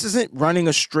open. This isn't running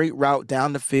a straight route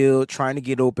down the field, trying to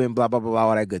get open, blah, blah, blah, blah,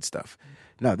 all that good stuff.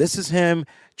 No, this is him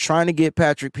trying to get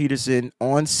Patrick Peterson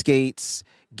on skates,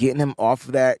 getting him off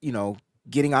of that,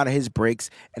 getting out of his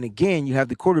breaks. And again, you have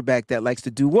the quarterback that likes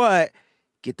to do what?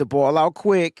 Get the ball out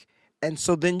quick. And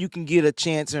so then you can get a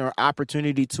chance or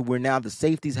opportunity to where now the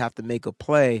safeties have to make a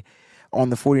play on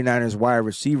the 49ers wide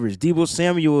receivers. Deebo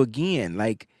Samuel again,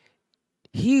 like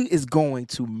he is going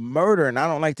to murder, and I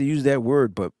don't like to use that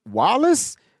word, but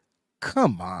Wallace,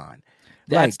 come on.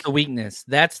 That's the weakness.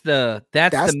 That's the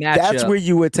matchup. That's where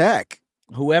you attack.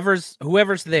 Whoever's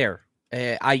there.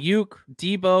 Ayuk,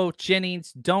 Deebo,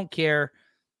 Jennings, don't care.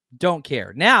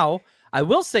 Now, I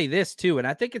will say this too, and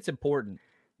I think it's important.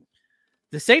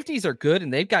 The safeties are good,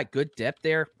 and they've got good depth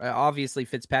there. Obviously,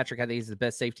 Fitzpatrick, I think he's the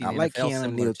best safety in the like NFL.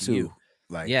 Keanu Neal too.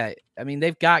 Yeah, I mean,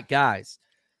 they've got guys.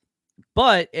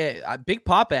 But Big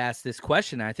Pop asked this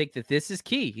question, and I think that this is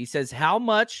key. He says, how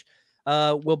much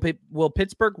will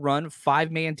Pittsburgh run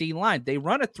 5-man D line? They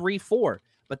run a 3-4,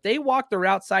 but they walk their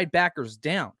outside backers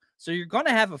down. So you're going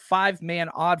to have a 5-man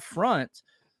odd front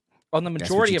on the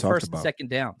majority of first and second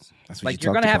downs. Like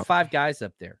you're going to have 5 guys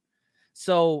up there.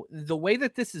 So the way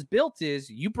that this is built is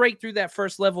you break through that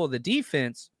first level of the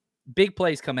defense, big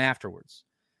plays come afterwards.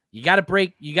 You got to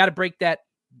break that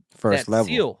first level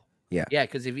seal. Yeah.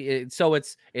 Because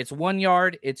it's 1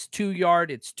 yard, it's 2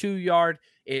 yard, it's 2 yard,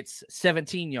 it's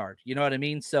 17 yard. You know what I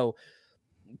mean? So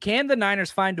can the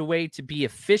Niners find a way to be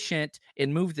efficient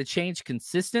and move the change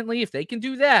consistently? If they can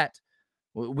do that,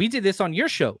 we did this on your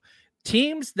show.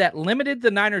 Teams that limited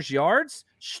the Niners yards,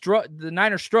 the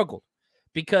Niners struggled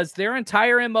because their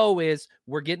entire MO is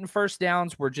we're getting first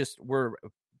downs. We're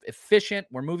efficient.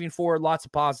 We're moving forward. Lots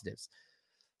of positives.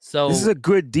 So this is a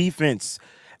good defense.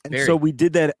 And so we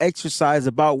did that exercise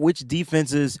about which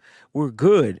defenses were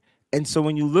good. And so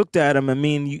when you looked at them, I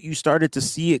mean, you started to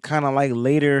see it kind of like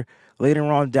later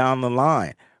on down the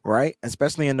line, right?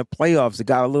 Especially in the playoffs, it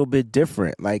got a little bit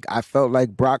different. Like I felt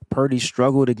like Brock Purdy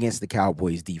struggled against the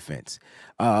Cowboys defense.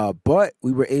 But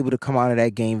we were able to come out of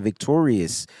that game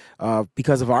victorious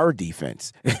because of our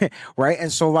defense, right?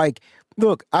 And so like,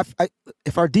 look,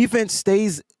 if our defense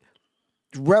stays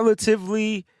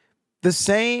relatively the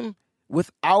same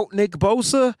without Nick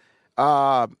Bosa,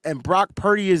 and Brock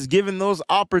Purdy is given those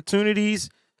opportunities,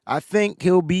 I think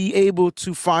he'll be able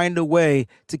to find a way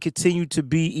to continue to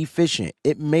be efficient.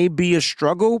 It may be a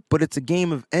struggle, but it's a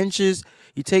game of inches.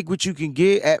 You take what you can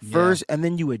get at first, and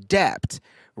then you adapt,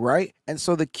 right? And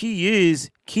so the key is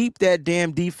keep that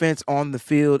damn defense on the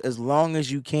field as long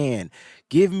as you can.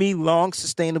 Give me long,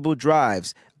 sustainable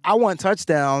drives. I want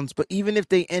touchdowns, but even if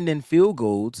they end in field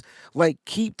goals, like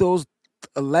keep those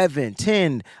 11,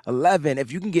 10, 11.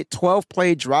 If you can get 12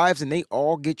 play drives and they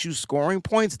all get you scoring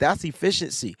points, that's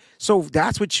efficiency. So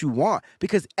that's what you want,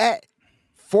 because at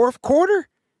fourth quarter,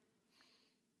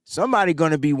 somebody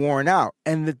going to be worn out.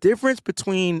 And the difference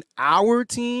between our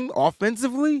team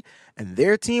offensively and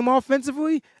their team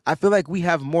offensively, I feel like we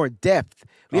have more depth.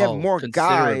 We have more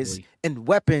guys and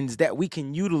weapons that we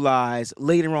can utilize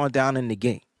later on down in the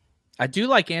game. I do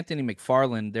like Anthony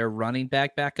McFarland, their running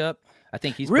backup. I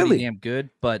think he's pretty damn good,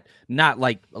 but not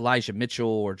like Elijah Mitchell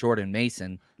or Jordan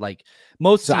Mason. Like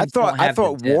most teams I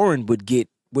thought Warren would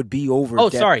be over. Oh,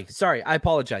 sorry. I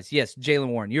apologize. Yes, Jaylen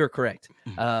Warren. You're correct.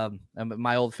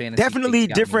 My old fantasy definitely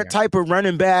different type of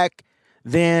running back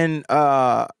than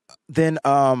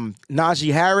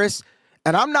Najee Harris.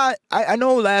 And I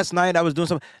know last night I was doing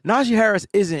something. Najee Harris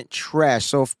isn't trash.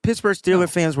 So if Pittsburgh Steelers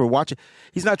fans were watching,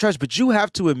 he's not trash, but you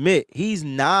have to admit he's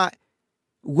not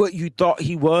what you thought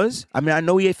he was. I mean, I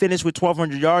know he had finished with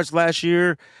 1,200 yards last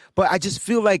year, but I just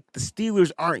feel like the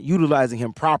Steelers aren't utilizing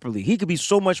him properly. He could be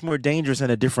so much more dangerous in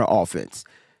a different offense.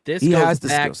 This goes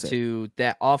back to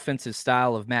that offensive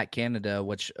style of Matt Canada,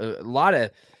 which a lot of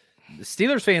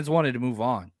Steelers fans wanted to move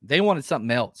on. They wanted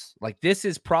something else. Like this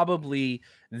is probably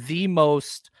the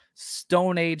most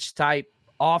Stone Age type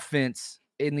offense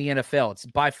in the NFL. It's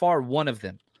by far one of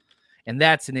them, and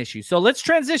that's an issue. So let's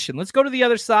transition. Let's go to the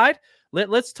other side.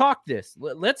 Let's talk this.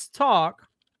 Let's talk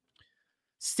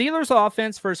Steelers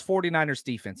offense versus 49ers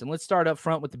defense. And let's start up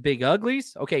front with the big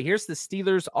uglies. Okay, here's the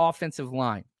Steelers offensive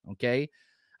line, okay?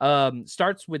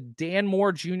 Starts with Dan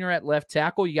Moore Jr. at left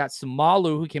tackle. You got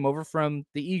Samalu, who came over from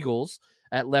the Eagles,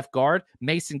 at left guard.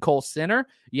 Mason Cole center.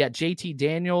 You got JT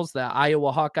Daniels, the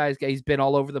Iowa Hawkeyes guy. He's been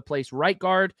all over the place, right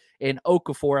guard. And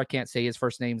Okafor, I can't say his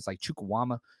first name. It's like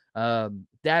Chukwuemeka.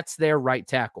 That's their right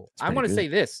tackle. I want to say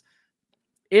this.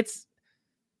 It's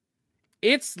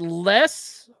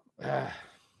less...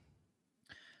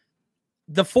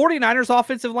 the 49ers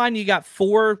offensive line, you got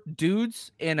 4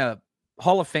 dudes and a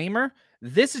Hall of Famer.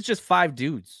 This is just 5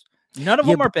 dudes. None of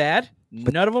them are bad.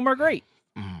 None of them are great.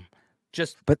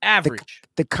 Just average.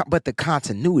 But the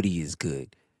continuity is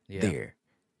good there.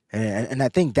 And I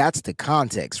think that's the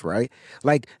context, right?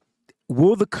 Like,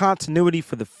 will the continuity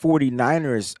for the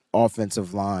 49ers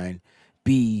offensive line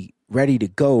be ready to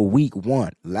go week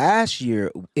 1? Last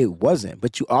year, it wasn't,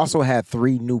 but you also had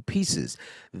 3 new pieces.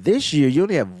 This year, you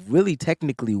only have really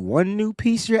technically 1 new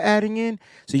piece you're adding in,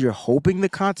 so you're hoping the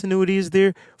continuity is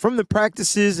there. From the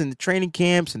practices and the training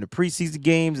camps and the preseason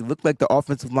games, it looked like the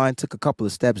offensive line took a couple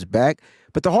of steps back,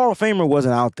 but the Hall of Famer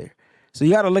wasn't out there. So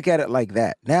you got to look at it like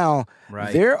that. Now,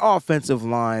 their offensive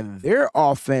line, their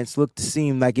offense looked to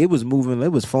seem like it was moving,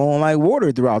 it was flowing like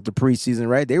water throughout the preseason,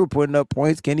 right? They were putting up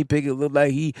points. Kenny Pickett looked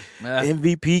like he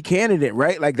MVP candidate,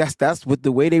 right? Like that's what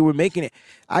the way they were making it.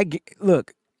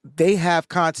 Look, they have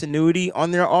continuity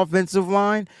on their offensive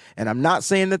line, and I'm not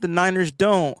saying that the Niners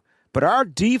don't, but our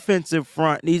defensive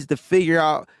front needs to figure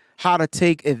out how to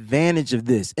take advantage of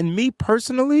this. And me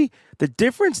personally, the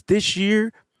difference this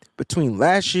year between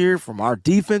last year from our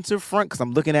defensive front, because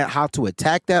I'm looking at how to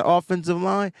attack that offensive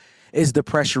line, is the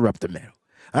pressure up the middle.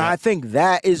 And I think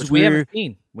that is where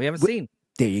we haven't seen.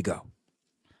 There you go.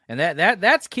 And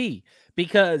that's key,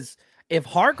 because if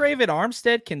Hargrave and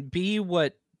Armstead can be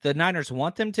what the Niners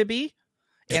want them to be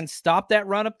and stop that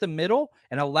run up the middle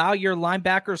and allow your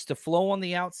linebackers to flow on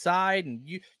the outside, and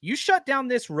you shut down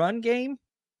this run game.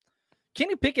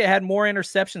 Kenny Pickett had more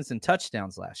interceptions than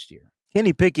touchdowns last year.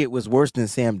 Kenny Pickett was worse than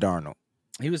Sam Darnold.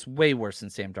 He was way worse than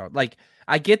Sam Darnold. Like,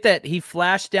 I get that he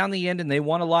flashed down the end and they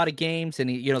won a lot of games, and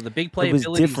he, the big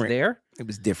playability is there. It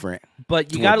was different.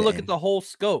 But you got to look at the whole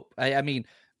scope. I mean,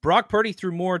 Brock Purdy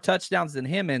threw more touchdowns than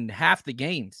him in half the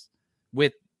games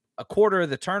with a quarter of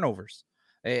the turnovers.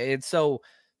 And so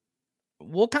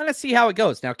we'll kind of see how it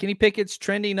goes. Now, Kenny Pickett's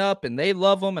trending up and they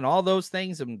love him and all those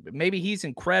things, and maybe he's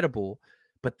incredible.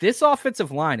 But this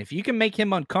offensive line, if you can make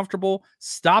him uncomfortable,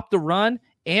 stop the run,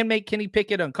 and make Kenny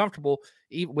Pickett uncomfortable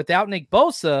without Nick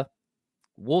Bosa,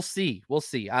 we'll see. We'll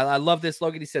see. I love this.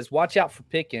 Logan, he says, watch out for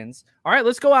Pickens. All right,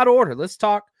 let's go out of order. Let's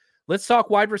talk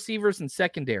wide receivers and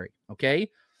secondary, okay?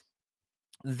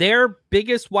 Their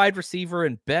biggest wide receiver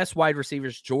and best wide receiver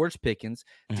is George Pickens.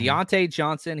 Deontay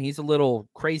Johnson, he's a little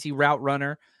crazy route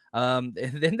runner. And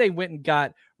then they went and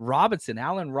got Robinson.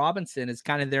 Allen Robinson is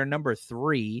kind of their number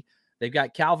 3. They've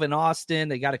got Calvin Austin.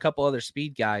 They got a couple other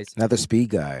speed guys. Another speed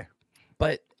guy.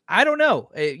 But I don't know.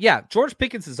 George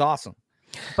Pickens is awesome.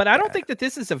 But I don't think that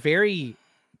this is a very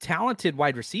talented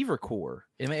wide receiver core.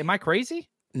 Am I crazy?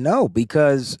 No,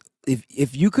 because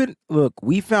if you could look,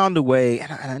 we found a way,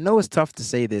 and I know it's tough to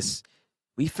say this,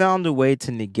 we found a way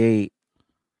to negate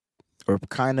or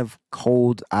kind of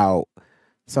hold out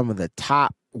some of the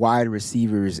top wide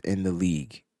receivers in the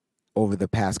league over the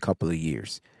past couple of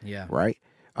years. Yeah. Right?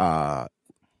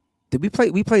 Did we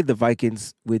played the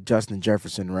Vikings with Justin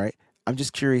Jefferson, right? I'm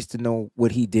just curious to know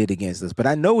what he did against us. But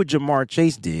I know what Jamar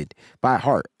Chase did by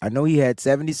heart. I know he had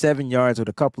 77 yards with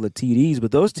a couple of TDs,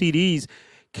 but those TDs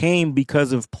came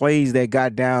because of plays that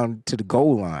got down to the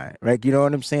goal line, right? You know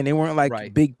what I'm saying? They weren't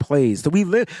like big plays. So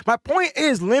my point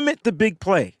is limit the big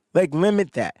play. Like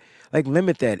limit that.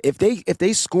 If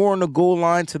they score on the goal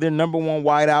line to their number 1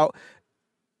 wideout,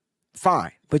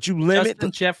 fine. But you limit.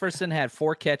 Justin Jefferson had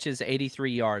 4 catches,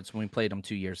 83 yards when we played him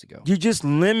 2 years ago. You just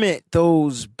limit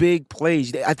those big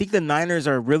plays. I think the Niners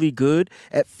are really good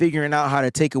at figuring out how to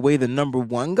take away the number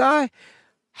 1 guy.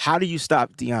 How do you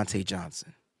stop Deontay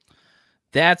Johnson?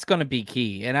 That's going to be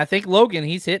key. And I think Logan,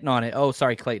 he's hitting on it. Oh,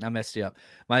 sorry, Clayton. I messed you up.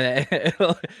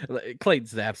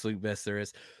 Clayton's the absolute best there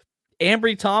is.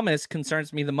 Ambry Thomas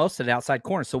concerns me the most at outside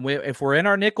corner. So if we're in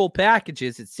our nickel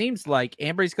packages, it seems like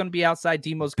Ambry's going to be outside,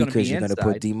 Demo's going to be inside. Because you're going to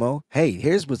put Demo? Hey,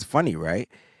 here's what's funny, right?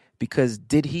 Because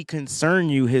did he concern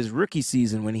you his rookie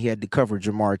season when he had to cover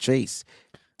Jamar Chase?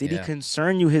 Did he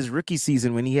concern you his rookie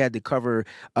season when he had to cover?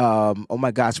 Oh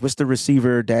my gosh, what's the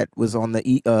receiver that was on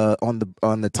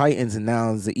the Titans and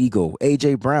now is the Eagle?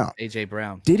 AJ Brown. AJ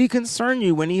Brown. Did he concern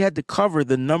you when he had to cover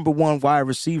the number one wide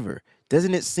receiver?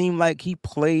 Doesn't it seem like he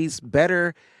plays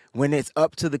better when it's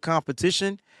up to the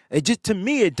competition? It just, to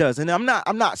me, it does. And I'm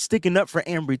not sticking up for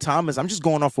Ambry Thomas. I'm just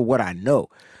going off of what I know.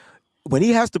 When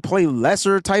he has to play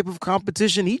lesser type of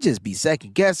competition, he just be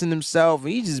second guessing himself.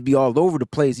 He just be all over the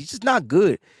place. He's just not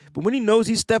good. But when he knows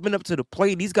he's stepping up to the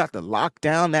plate, he's got to lock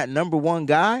down that number one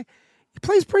guy. He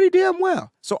plays pretty damn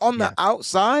well. So on the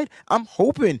outside, I'm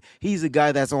hoping he's a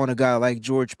guy that's on a guy like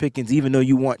George Pickens. Even though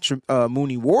you want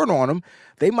Mooney Ward on him,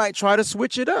 they might try to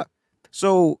switch it up.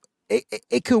 So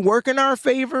it could work in our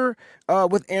favor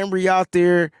with Ambry out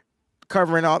there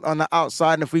covering out on the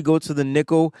outside, and if we go to the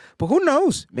nickel, but who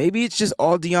knows? Maybe it's just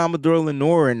all Deommodore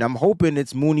Lenoir, and I'm hoping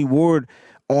it's Mooney Ward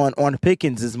on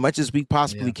Pickens as much as we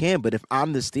possibly can. But if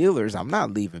I'm the Steelers, I'm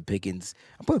not leaving Pickens.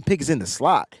 I'm putting Pickens in the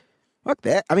slot. Fuck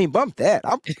that. I mean, bump that.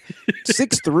 I'm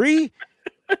 6'3".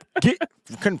 Get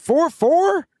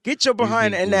 4'4". Get your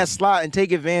behind in that slot and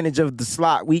take advantage of the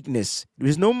slot weakness.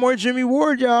 There's no more Jimmy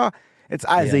Ward, y'all. It's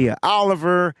Isaiah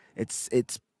Oliver. It's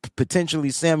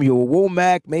potentially Samuel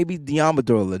Womack, maybe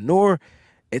Deommodore Lenoir.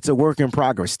 It's a work in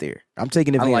progress there. I'm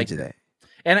taking advantage of that.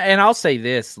 And I'll say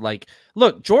this, like,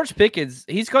 look, George Pickens,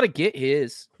 he's going to get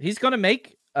his. He's going to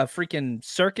make a freaking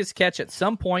circus catch at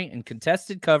some point in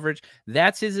contested coverage.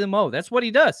 That's his MO. That's what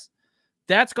he does.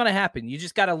 That's going to happen. You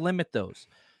just got to limit those.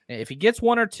 If he gets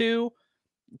one or two,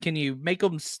 can you make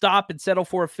him stop and settle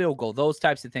for a field goal? Those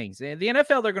types of things. In the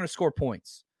NFL, they're going to score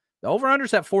points. The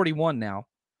over-under's at 41 now.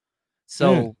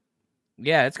 So,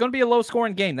 yeah, it's going to be a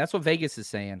low-scoring game. That's what Vegas is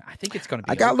saying. I think it's going to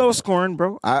be. I got low-scoring,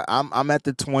 bro. I'm at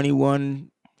the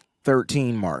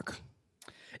 21-13 mark.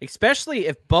 Especially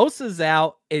if Bosa's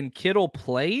out and Kittle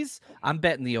plays, I'm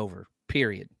betting the over,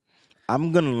 period.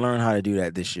 I'm going to learn how to do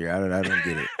that this year. I don't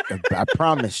get it. I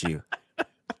promise you.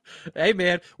 Hey,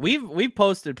 man, we've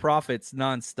posted profits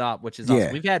nonstop, which is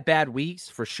awesome. We've had bad weeks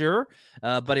for sure,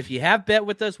 but if you have bet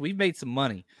with us, we've made some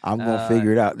money. I'm going to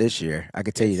figure it out this year. I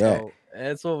can tell you that.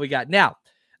 That's what we got. Now,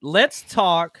 let's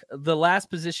talk the last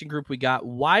position group we got.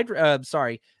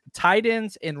 Tight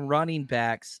ends and running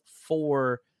backs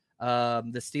for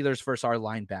the Steelers versus our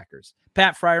linebackers.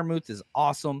 Pat Freiermuth is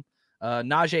awesome.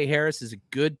 Najee Harris is a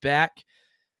good back.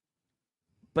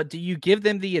 But do you give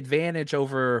them the advantage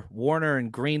over Warner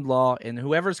and Greenlaw and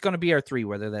whoever's going to be our three,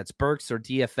 whether that's Burks or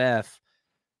DFF?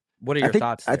 What are your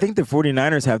thoughts there? I think the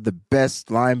 49ers have the best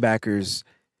linebackers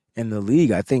in the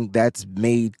league. I think that's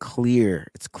made clear.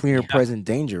 It's clear and present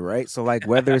danger, right? So, like,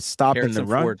 whether it's stopping the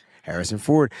run, Harrison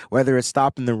Ford, whether it's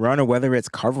stopping the run or whether it's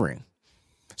covering.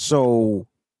 So,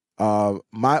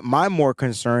 my more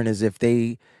concern is if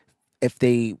they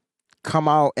come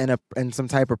out in some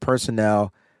type of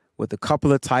personnel with a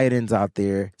couple of tight ends out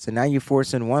there. So now you're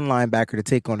forcing one linebacker to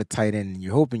take on the tight end, and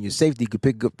you're hoping your safety could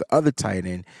pick up the other tight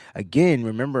end. Again,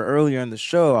 remember earlier in the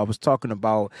show, I was talking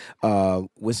about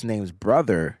what's his name's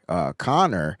brother,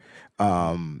 Connor,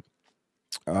 the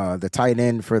tight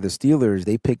end for the Steelers.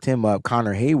 They picked him up,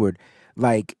 Connor Hayward.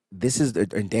 Like,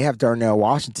 and they have Darnell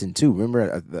Washington too.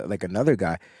 Remember, like another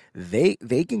guy. They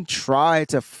can try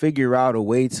to figure out a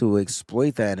way to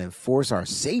exploit that and force our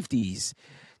safeties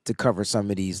to cover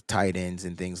some of these tight ends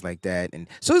and things like that. And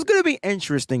so it's going to be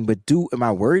interesting, but am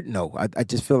I worried? No, I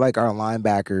just feel like our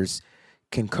linebackers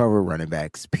can cover running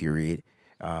backs, period.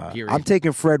 I'm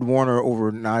taking Fred Warner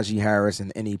over Najee Harris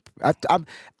and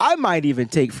I might even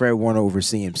take Fred Warner over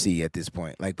CMC at this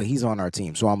point. Like, but he's on our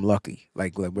team, so I'm lucky.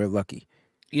 Like we're lucky.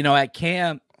 You know, at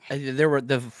camp, there were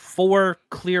the four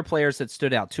clear players that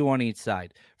stood out, two on each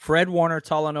side. Fred Warner,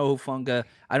 Talanoa Hufanga.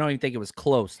 I don't even think it was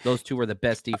close. Those two were the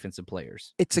best defensive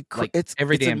players. It's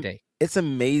every damn day. It's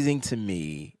amazing to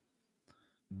me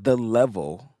the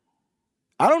level.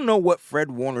 I don't know what Fred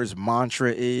Warner's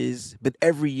mantra is, but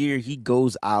every year he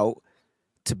goes out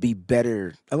to be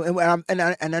better. And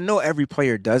I know every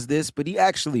player does this, but he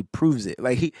actually proves it.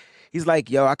 Like he's like,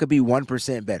 yo, I could be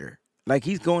 1% better. Like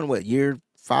he's going year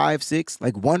 5, 6,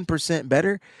 like 1%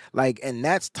 better. Like, and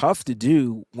that's tough to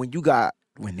do when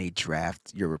they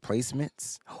draft your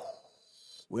replacements.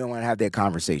 We don't want to have that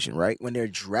conversation, right? When they're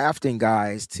drafting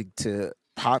guys to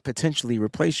potentially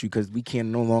replace you because we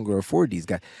can no longer afford these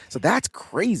guys. So that's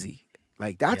crazy.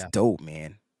 Like, that's dope,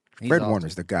 man. Fred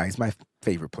Warner's the guy. He's my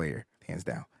favorite player, hands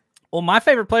down. Well, my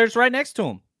favorite player's right next to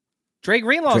him. Dre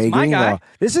Greenlaw's my guy.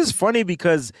 This is funny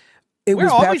because we're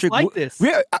was Patrick like this.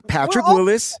 Patrick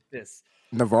Willis,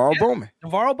 Navarro Bowman.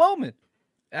 Navarro Bowman.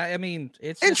 I mean,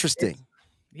 it's interesting.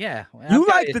 Yeah, You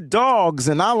like the dogs,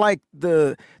 and I like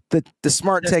the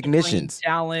smart technicians,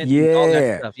 talent, yeah, and all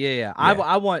that stuff. Yeah. Yeah.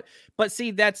 I want, but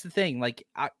see, that's the thing. Like,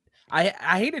 I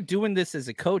hated doing this as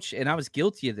a coach, and I was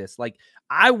guilty of this. Like,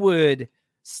 I would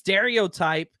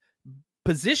stereotype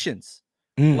positions.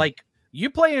 Like, you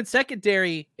play in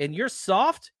secondary and you're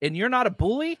soft and you're not a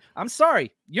bully. I'm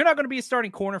sorry, you're not going to be a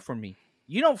starting corner for me.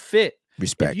 You don't fit.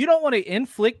 Respect. If you don't want to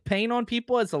inflict pain on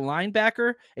people as a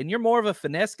linebacker and you're more of a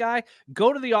finesse guy,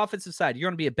 go to the offensive side. You're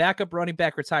going to be a backup running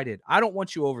back or tight end. I don't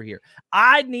want you over here.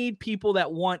 I need people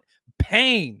that want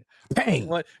pain.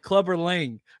 What Clubber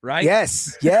Lang, right?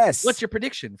 Yes. What's your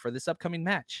prediction for this upcoming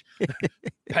match?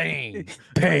 Pain.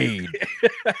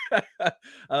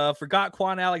 Forgot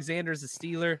Quan Alexander's a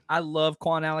Steeler. I love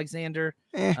Quan Alexander.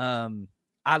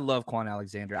 I love Quan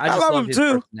Alexander. I just love him his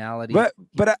too. Personality.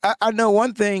 But I know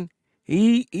one thing.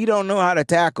 He don't know how to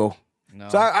tackle. No.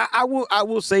 So I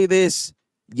will say this.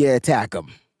 Yeah, attack him.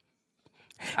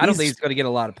 I don't think he's going to get a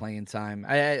lot of playing time.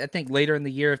 I think later in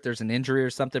the year, if there's an injury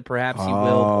or something, perhaps he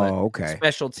will. But okay.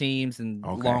 Special teams and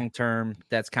long term,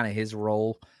 that's kind of his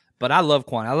role. But I love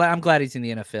Quan. I'm glad he's in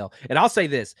the NFL. And I'll say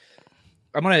this.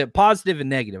 I'm going to positive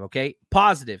and negative, okay?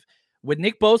 Positive. When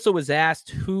Nick Bosa was asked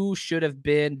who should have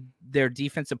been their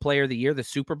defensive player of the year, the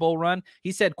Super Bowl run,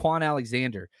 he said Quan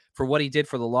Alexander for what he did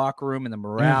for the locker room and the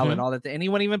morale and all that. And he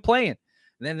wasn't even playing.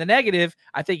 And then the negative,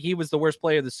 I think he was the worst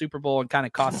player of the Super Bowl and kind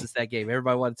of cost us that game.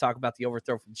 Everybody wanted to talk about the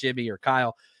overthrow from Jimmy or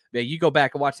Kyle. Man, you go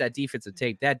back and watch that defensive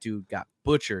tape. That dude got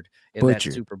butchered in that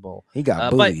Super Bowl. He got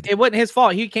bullied. But it wasn't his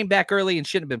fault. He came back early and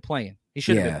shouldn't have been playing. He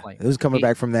should have been playing. It was coming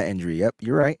back from that injury. Yep,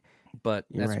 you're right. But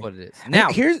that's what it is. Now,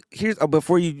 here's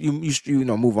before you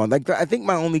move on. Like, I think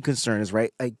my only concern is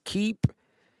right. Like,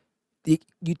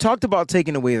 you talked about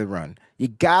taking away the run. You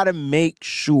got to make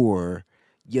sure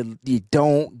you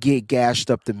don't get gashed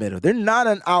up the middle. They're not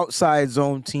an outside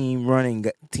zone running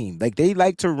team. Like, they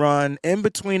like to run in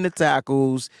between the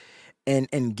tackles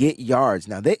and get yards.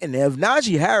 Now if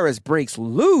Najee Harris breaks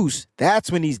loose,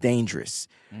 that's when he's dangerous.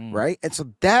 Right? And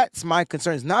so that's my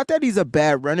concern. It's not that he's a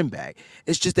bad running back.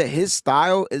 It's just that his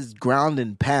style is ground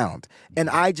and pound. And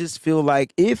I just feel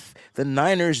like if the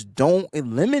Niners don't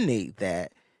eliminate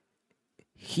that,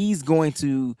 he's going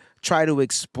to try to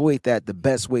exploit that the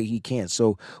best way he can.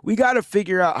 So we got to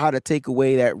figure out how to take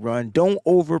away that run. Don't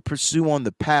over pursue on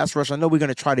the pass rush. I know we're going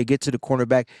to try to get to the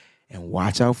cornerback, and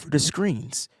watch out for the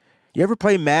screens. You ever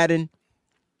play Madden?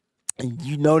 And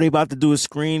you know they about to do a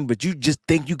screen, but you just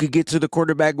think you could get to the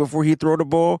quarterback before he throw the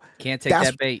ball. Can't take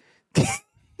that bait.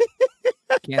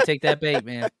 Can't take that bait,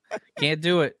 man. Can't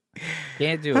do it.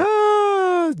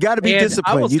 Got to be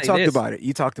disciplined. You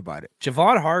talked about it.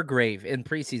 Javon Hargrave in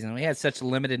preseason, we had such a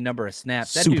limited number of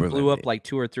snaps. That dude blew up like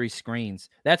 2 or 3 screens.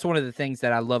 That's one of the things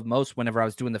that I love most whenever I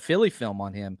was doing the Philly film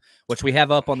on him, which we have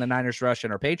up on the Niners Rush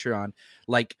and our Patreon.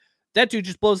 Like, that dude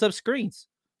just blows up screens.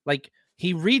 Like,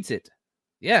 he reads it.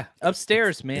 Yeah,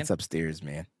 upstairs, man. It's upstairs,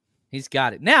 man. He's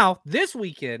got it. Now, this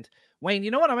weekend, Wayne, you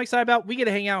know what I'm excited about? We get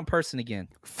to hang out in person again.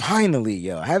 Finally,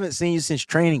 yo. I haven't seen you since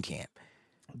training camp.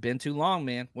 Been too long,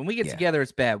 man. When we get together,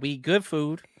 it's bad. We eat good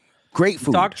food. Great food.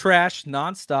 We talk trash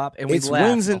nonstop, and we it's laugh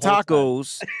wings and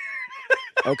tacos.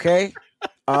 Okay?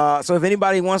 So if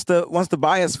anybody wants to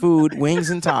buy us food,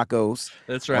 wings and tacos.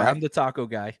 That's right. I'm the taco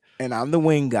guy. And I'm the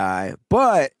wing guy.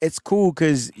 But it's cool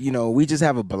because, we just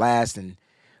have a blast and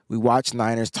we watch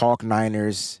Niners, talk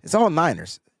Niners. It's all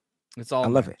Niners. I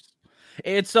love it.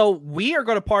 And so we are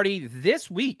going to party this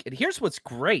week. And here's what's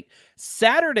great.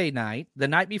 Saturday night, the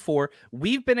night before,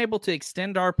 we've been able to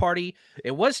extend our party.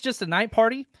 It was just a night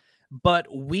party, but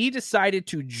we decided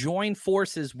to join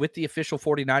forces with the official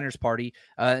 49ers party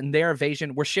in their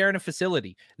evasion. We're sharing a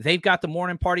facility. They've got the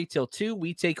morning party till 2.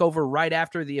 We take over right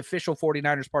after the official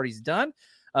 49ers party's done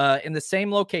in the same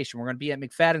location. We're going to be at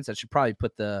McFadden's. I should probably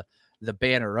put the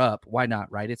banner up. Why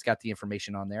not, right? It's got the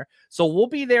information on there. So we'll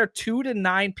be there 2 to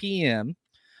 9 p.m.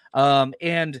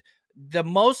 And the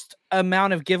most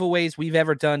amount of giveaways we've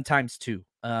ever done times 2.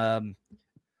 A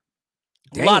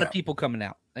lot of people coming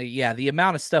out. The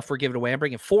amount of stuff we're giving away. I'm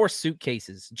bringing 4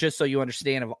 suitcases just so you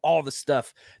understand of all the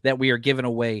stuff that we are giving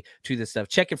away to this stuff.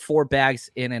 Checking 4 bags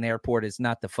in an airport is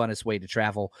not the funnest way to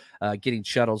travel. Getting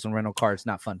shuttles and rental cars,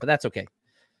 not fun, but that's okay.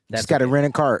 Just got to rent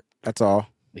a cart. That's all.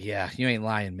 Yeah, you ain't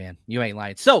lying, man. You ain't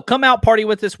lying. So come out, party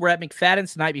with us. We're at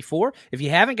McFadden's the night before. If you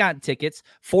haven't gotten tickets,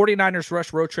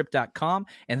 49ersrushroadtrip.com.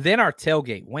 And then our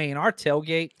tailgate. Wayne, our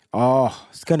tailgate. Oh,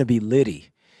 it's going to be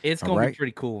litty. It's going to be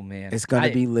pretty cool, man. It's going to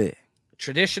be lit.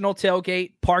 Traditional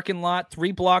tailgate, parking lot,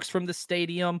 3 blocks from the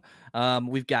stadium.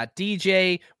 We've got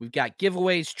DJ. We've got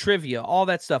giveaways, trivia, all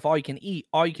that stuff. All you can eat,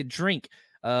 all you can drink,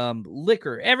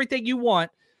 liquor, everything you want.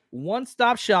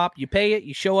 one-stop shop. You pay it,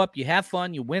 you show up, you have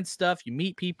fun, you win stuff, you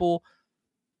meet people.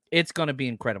 It's going to be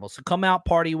incredible. So come out,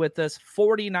 party with us.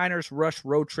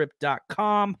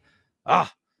 49ersrushroadtrip.com.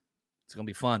 It's going to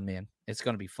be fun, man. It's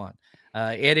going to be fun.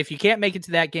 And if you can't make it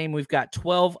to that game, we've got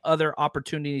 12 other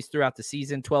opportunities throughout the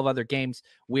season, 12 other games.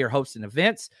 We are hosting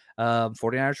events,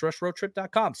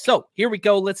 49ersrushroadtrip.com. So here we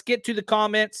go. Let's get to the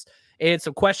comments and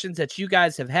some questions that you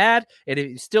guys have had. And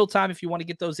it's still time if you want to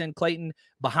get those in. Clayton,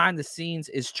 behind the scenes,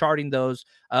 is charting those.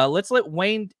 Let's let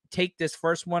Wayne take this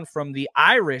first one from the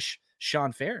Irish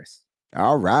Sean Ferris.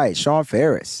 All right. Sean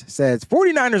Ferris says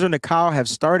 49ers under Kyle have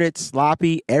started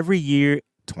sloppy every year,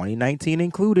 2019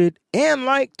 included. And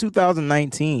like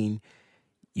 2019,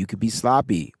 you could be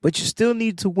sloppy, but you still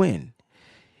need to win.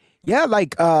 Yeah,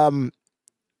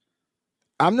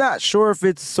 I'm not sure if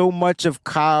it's so much of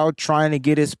Kyle trying to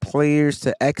get his players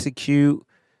to execute,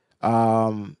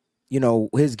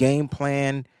 his game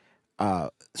plan.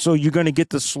 So you're going to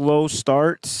get the slow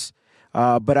starts.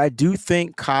 But I do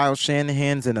think Kyle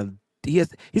Shanahan's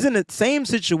he's in the same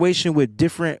situation with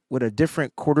a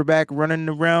different quarterback running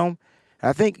around.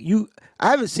 I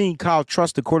haven't seen Kyle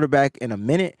trust the quarterback in a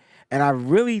minute, and I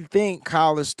really think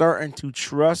Kyle is starting to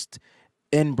trust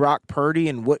in Brock Purdy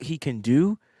and what he can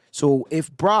do. So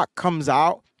if Brock comes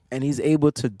out and he's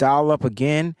able to dial up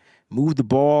again, move the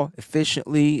ball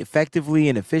effectively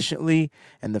and efficiently,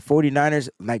 and the 49ers,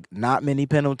 not many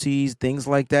penalties, things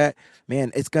like that,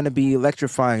 man, it's going to be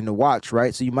electrifying to watch,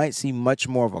 right? So you might see much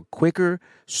more of a quicker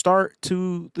start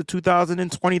to the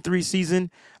 2023 season.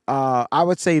 I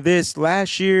would say this,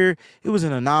 last year, it was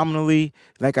an anomaly.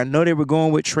 I know they were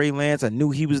going with Trey Lance.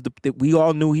 We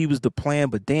all knew he was the plan,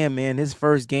 but damn, man, his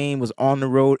first game was on the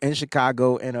road in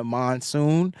Chicago in a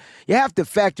monsoon. You have to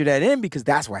factor that in because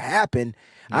that's what happened.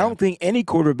 Yeah. I don't think any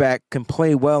quarterback can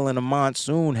play well in a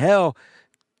monsoon. Hell,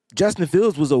 Justin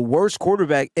Fields was a worse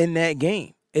quarterback in that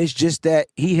game. It's just that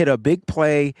he hit a big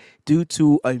play due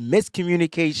to a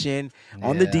miscommunication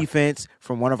on the defense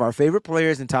from one of our favorite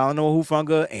players in Talanoa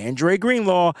Hufanga, Andre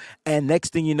Greenlaw. And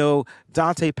next thing you know,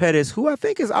 Dante Pettis, who I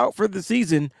think is out for the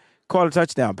season, caught a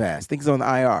touchdown pass. I think he's on the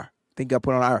IR. I think got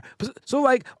put on IR. So,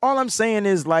 all I'm saying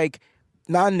is,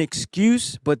 not an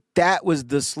excuse, but that was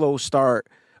the slow start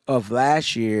of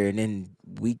last year. And then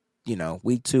week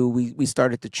 2, we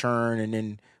started to churn, and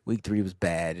then week 3 was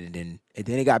bad, and then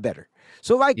it got better.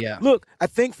 So, look, I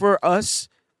think for us,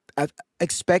 I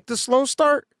expect a slow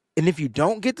start. And if you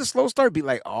don't get the slow start, be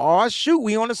like, oh, shoot,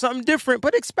 we on to something different.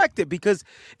 But expect it because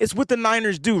it's what the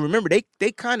Niners do. Remember,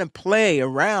 they kind of play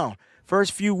around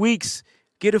first few weeks,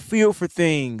 get a feel for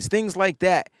things like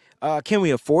that. Can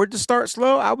we afford to start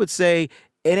slow? I would say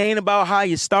it ain't about how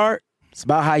you start. It's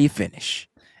about how you finish.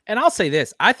 And I'll say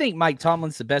this. I think Mike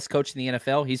Tomlin's the best coach in the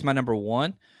NFL. He's my number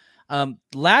one.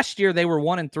 Last year, they were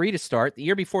 1-3 to start. The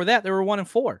year before that, they were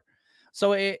 1-4.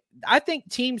 So I think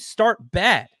teams start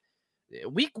bad.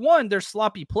 Week 1, they're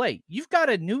sloppy play. You've got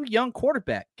a new young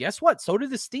quarterback. Guess what? So do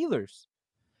the Steelers.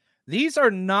 These are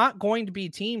not going to be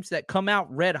teams that come out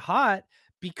red hot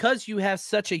because you have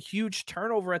such a huge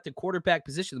turnover at the quarterback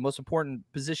position, the most important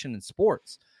position in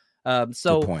sports. Good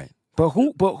point. But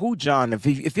who, John? If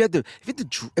you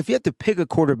had to pick a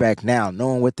quarterback now,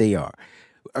 knowing what they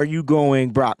are you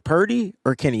going Brock Purdy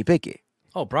or Kenny Pickett?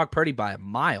 Oh, Brock Purdy by a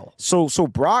mile. So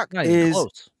Brock is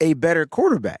close. A better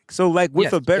quarterback. So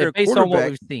with a better based quarterback, on what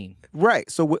we've seen, right?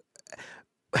 So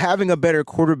having a better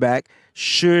quarterback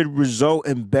should result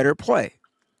in better play.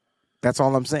 That's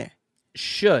all I'm saying.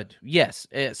 Should, yes,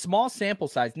 a small sample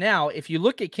size. Now, if you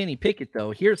look at Kenny Pickett,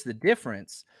 though, here's the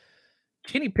difference.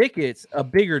 Kenny Pickett's a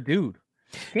bigger dude.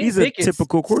 He's a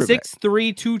typical quarterback.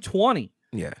 6'3", 220.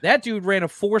 Yeah. That dude ran a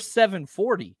 4.7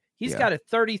 40. He's got a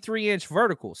 33-inch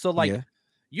vertical. So,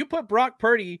 you put Brock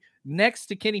Purdy next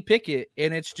to Kenny Pickett,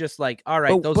 and it's just all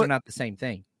right, those are not the same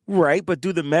thing. Right, but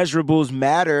do the measurables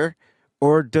matter,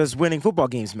 or does winning football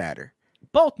games matter?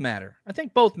 Both matter. I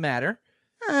think both matter.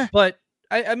 But,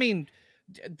 I mean,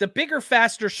 the bigger,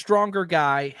 faster, stronger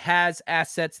guy has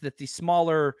assets that the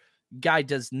smaller guy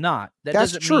does not. That's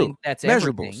doesn't true. Mean that's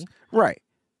measurables. Everything. Right.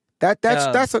 That's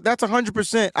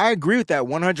 100%. I agree with that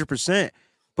 100%.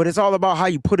 But it's all about how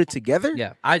you put it together.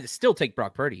 Yeah, I still take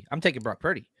Brock Purdy. I'm taking Brock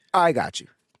Purdy. I got you.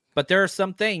 But there are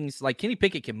some things like Kenny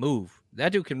Pickett can move.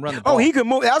 That dude can run the ball. Oh, he can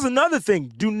move. That's another thing.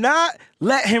 Do not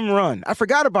let him run. I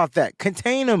forgot about that.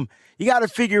 Contain him. You got to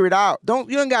figure it out. You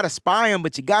don't got to spy him,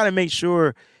 but you got to make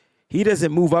sure he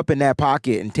doesn't move up in that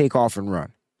pocket and take off and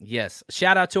run. Yes.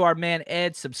 Shout out to our man,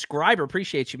 Ed, subscriber.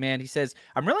 Appreciate you, man. He says,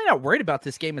 I'm really not worried about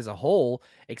this game as a whole,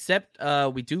 except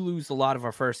we do lose a lot of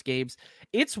our first games.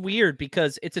 It's weird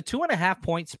because it's a 2.5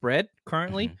 point spread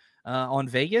currently on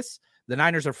Vegas. The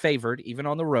Niners are favored, even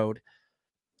on the road.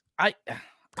 I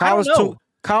Kyle don't know.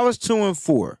 Kyle is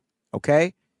 2-4.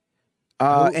 Okay.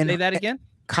 Say that again.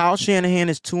 Kyle Shanahan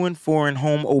is 2-4 in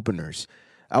home openers.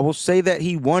 I will say that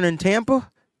he won in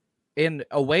Tampa. In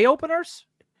away openers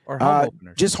or home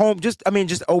openers? Just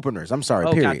openers. I'm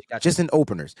sorry, period. Gotcha. Just in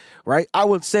openers, right? I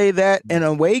would say that in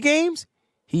away games,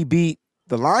 he beat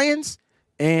the Lions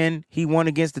and he won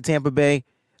against the Tampa Bay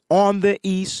on the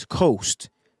East Coast.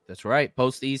 That's right.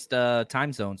 Post East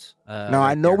time zones. Now,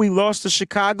 I know we lost to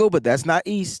Chicago, but that's not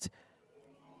East.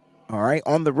 All right,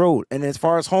 on the road. And as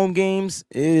far as home games,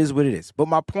 it is what it is. But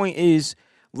my point is,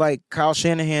 like Kyle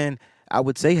Shanahan, I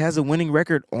would say has a winning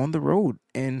record on the road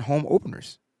in home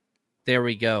openers. There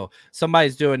we go.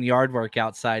 Somebody's doing yard work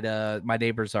outside. My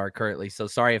neighbors are currently. So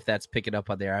sorry if that's picking up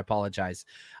on there. I apologize.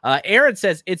 Aaron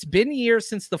says, it's been years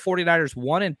since the 49ers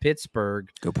won in Pittsburgh.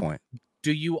 Good point.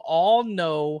 Do you all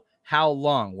know how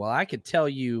long? Well, I could tell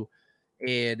you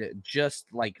in just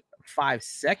like 5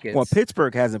 seconds. Well,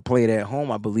 Pittsburgh hasn't played at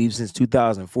home, I believe, since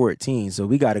 2014. So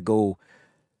we got to go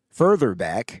further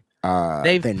back.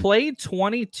 They've played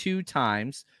 22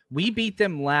 times. We beat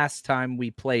them last time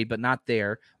we played, but not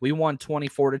there. We won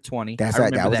 24-20. That's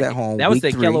right. That was at home. That was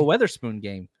the Kello Weatherspoon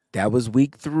game. That was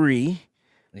week 3.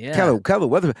 Yeah. Kello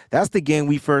Weatherspoon. That's the game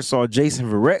we first saw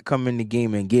Jason Verrett come in the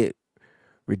game and get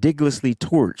ridiculously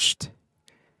torched.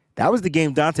 That was the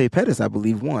game Dante Pettis, I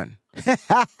believe, won.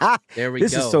 There we go.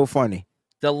 This is so funny.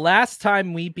 The last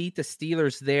time we beat the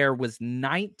Steelers there was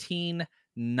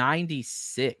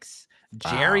 1996.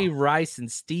 Jerry Rice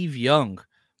and Steve Young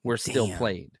were still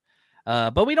played.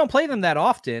 But we don't play them that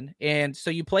often. And so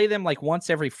you play them like once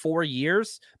every 4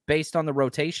 years based on the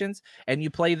rotations. And you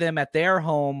play them at their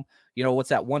home,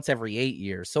 once every 8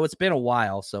 years. So it's been a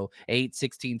while. So 8,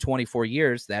 16, 24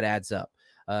 years, that adds up.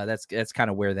 That's kind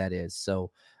of where that is.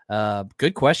 So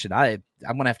good question. I'm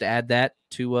going to have to add that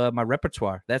to my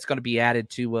repertoire. That's going to be added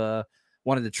to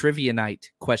one of the trivia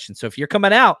night questions. So if you're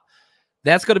coming out,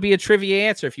 that's going to be a trivia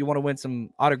answer if you want to win some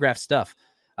autographed stuff.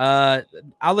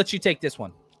 I'll let you take this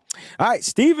one. All right,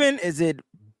 Steven, is it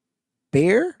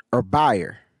Bear or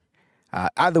Buyer?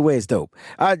 Either way is dope.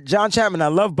 John Chapman, I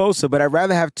love Bosa, but I'd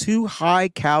rather have 2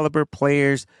 high-caliber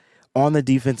players on the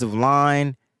defensive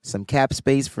line, some cap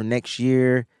space for next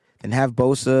year, than have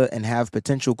Bosa and have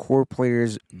potential core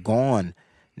players gone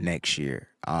next year.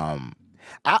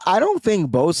 I don't think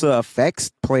Bosa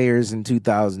affects players in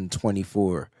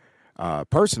 2024.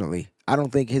 Personally, I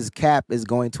don't think his cap is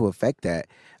going to affect that.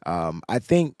 I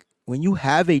think when you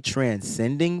have a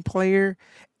transcending player,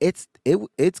 it's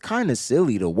kind of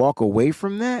silly to walk away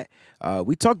from that.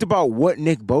 We talked about what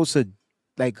Nick Bosa,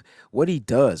 like what he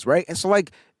does, right? And so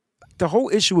like the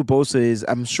whole issue with Bosa is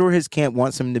I'm sure his camp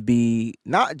wants him to be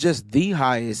not just the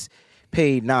highest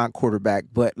paid non-quarterback,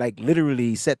 but like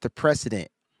literally set the precedent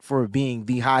for being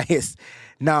the highest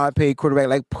non-paid quarterback,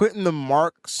 like putting the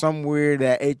mark somewhere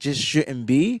that it just shouldn't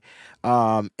be.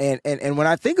 And when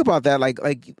I think about that, like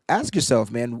ask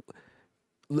yourself, man,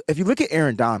 if you look at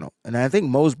Aaron Donald, and I think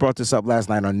Mose brought this up last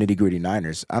night on Nitty Gritty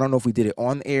Niners. I don't know if we did it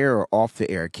on air or off the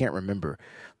air. I can't remember.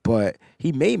 But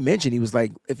he made mention, he was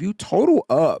like, if you total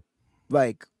up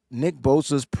like Nick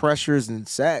Bosa's pressures and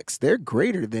sacks, they're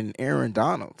greater than Aaron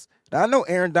Donald's. Now, I know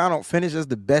Aaron Donald finished as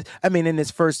the best, in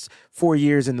his first 4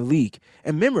 years in the league.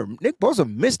 And remember, Nick Bosa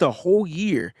missed a whole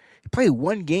year. He played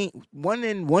one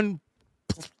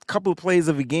couple of plays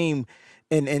of a game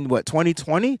in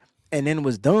 2020, and then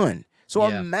was done. So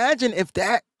imagine if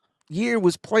that year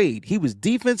was played. He was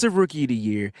defensive rookie of the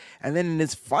year, and then in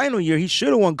his final year, he should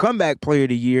have won comeback player of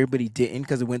the year, but he didn't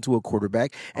because it went to a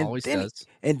quarterback. And Always then, does.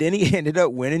 And then he ended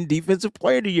up winning defensive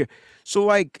player of the year. So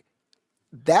like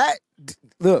that,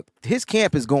 look, his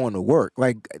camp is going to work.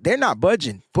 Like they're not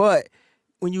budging, but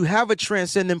when you have a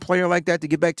transcendent player like that, to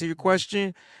get back to your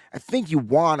question, I think you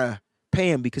want to pay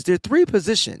him because there are 3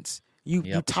 positions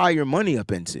you tie your money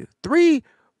up into. 3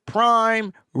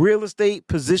 prime real estate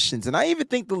positions. And I even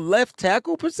think the left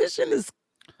tackle position is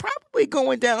probably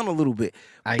going down a little bit.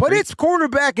 But it's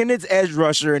quarterback and it's edge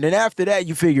rusher. And then after that,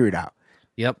 you figure it out.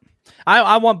 Yep.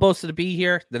 I want Bosa to be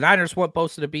here. The Niners want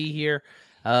Bosa to be here.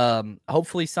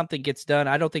 Hopefully something gets done.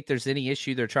 I don't think there's any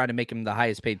issue. They're trying to make him the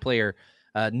highest paid player,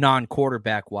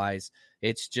 non-quarterback wise.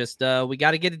 It's just we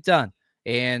got to get it done.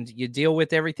 And you deal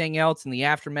with everything else in the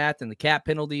aftermath and the cap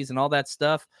penalties and all that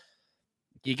stuff.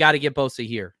 You got to get Bosa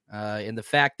here. And the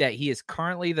fact that he is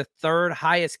currently the 3rd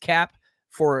highest cap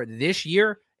for this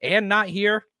year and not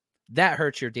here, that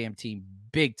hurts your damn team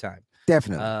big time.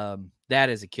 Definitely. That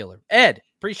is a killer. Ed,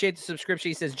 appreciate the subscription.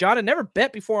 He says, John, I never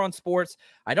bet before on sports.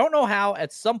 I don't know how.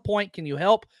 At some point, can you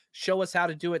help show us how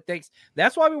to do it? Thanks.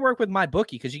 That's why we work with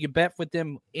MyBookie, because you can bet with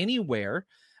them anywhere.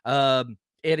 And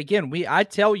again, I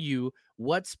tell you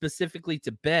what specifically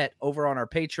to bet over on our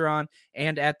Patreon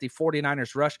and at the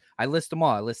 49ers Rush. I list them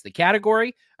all. I list the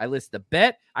category. I list the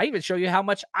bet. I even show you how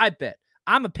much I bet.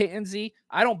 I'm a pansy.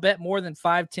 I don't bet more than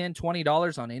 $5, $10,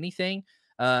 $20 on anything.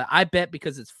 I bet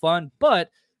because it's fun, but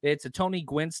it's a Tony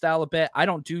Gwynn style of bet. I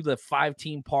don't do the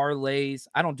 5-team parlays.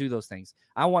 I don't do those things.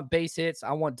 I want base hits.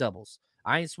 I want doubles.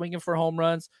 I ain't swinging for home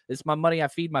runs. It's my money I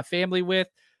feed my family with.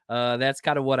 That's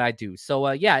kind of what I do.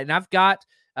 So, yeah, and I've got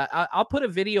I'll put a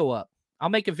video up. I'll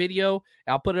make a video.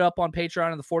 I'll put it up on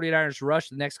Patreon and the 49ers Rush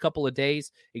the next couple of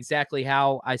days, exactly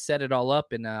how I set it all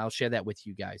up, and I'll share that with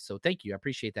you guys. So thank you. I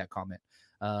appreciate that comment.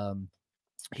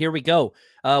 Here we go.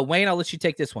 Wayne, I'll let you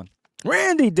take this one.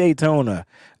 Randy Daytona.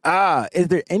 Is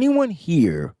there anyone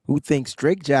here who thinks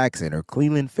Drake Jackson or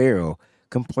Cleveland Farrell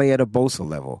can play at a Bosa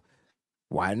level?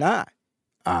 Why not?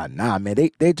 Nah, man.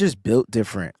 They just built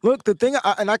different. Look, the thing,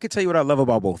 and I can tell you what I love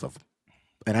about both of them.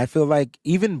 And I feel like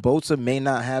even Bosa may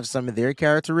not have some of their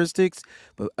characteristics,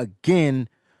 but again,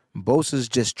 Bosa's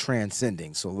just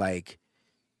transcending. So, like,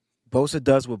 Bosa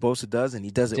does what Bosa does, and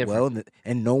he does it well,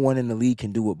 and no one in the league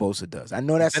can do what Bosa does. I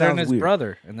know that sounds weird. His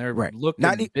brother, and they're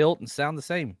built and sound the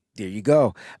same. There you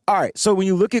go. All right. So when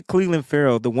you look at Cleveland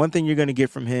Farrell, the one thing you're going to get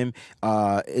from him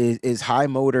is high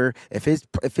motor. If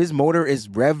his motor is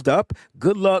revved up,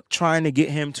 good luck trying to get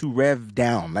him to rev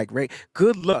down. Like, right?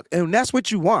 Good luck. And that's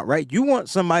what you want, right? You want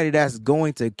somebody that's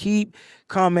going to keep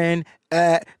coming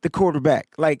at the quarterback,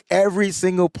 like every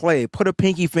single play. Put a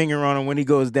pinky finger on him when he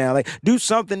goes down. Like, do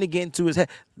something to get into his head.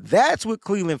 That's what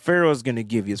Cleveland Farrell is going to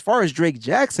give you. As far as Drake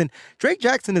Jackson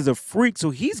is a freak, so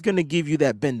he's going to give you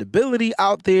that bendability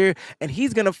out there, and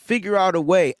he's going to figure out a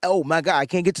way. Oh, my God, I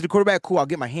can't get to the quarterback. Cool, I'll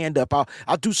get my hand up.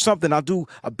 I'll do something. I'll do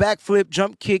a backflip,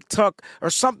 jump kick, tuck, or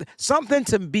something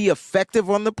to be effective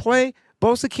on the play.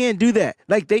 Bosa can't do that.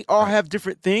 Like, they all have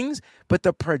different things, but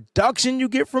the production you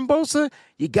get from Bosa,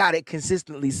 you got it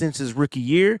consistently since his rookie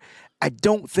year. I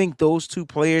don't think those two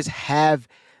players have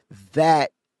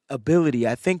that ability.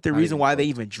 I think the reason why they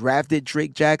even drafted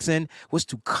Drake Jackson was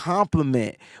to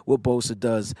complement what Bosa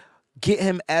does. Get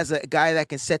him as a guy that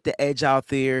can set the edge out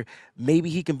there.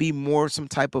 Maybe he can be more some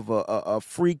type of a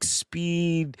freak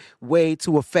speed way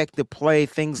to affect the play,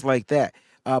 things like that.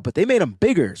 But they made him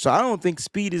bigger, so I don't think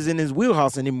speed is in his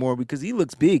wheelhouse anymore because he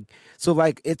looks big. So,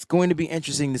 like, it's going to be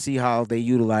interesting to see how they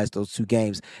utilize those two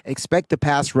games. Expect the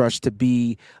pass rush to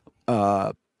be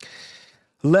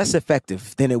less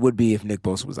effective than it would be if Nick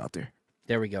Bosa was out there.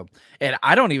 There we go. And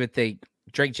I don't even think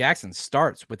Drake Jackson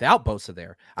starts without Bosa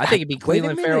there. I think it'd be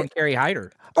Cleveland Farrell and Kerry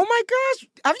Hyder. Oh my gosh.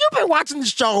 Have you been watching the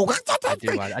show?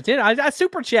 I did. I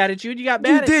super chatted you and you got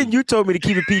mad. You did. You told me to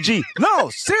keep it PG. No,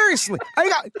 seriously.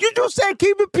 You just said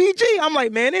keep it PG. I'm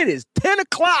like, man, it is 10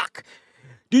 o'clock.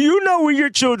 Do you know where your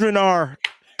children are?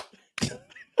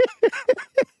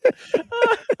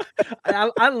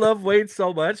 I love Wade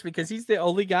so much because he's the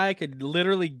only guy I could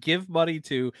literally give money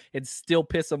to and still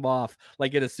piss him off,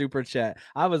 like in a super chat.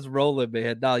 I was rolling,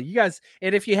 man. No, you guys,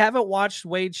 and if you haven't watched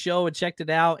Wade's show and checked it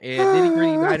out, and Nitty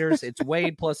Gritty Niners, it's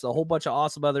Wade plus a whole bunch of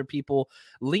awesome other people.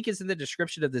 Link is in the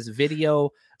description of this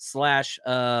video /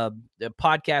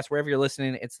 podcast, wherever you're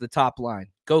listening. It's the top line.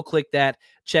 Go click that.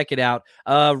 Check it out.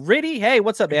 Riddy, hey,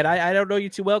 what's up, man? I don't know you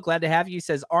too well. Glad to have you. He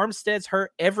says Armstead's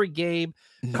hurt every game.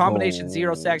 Combination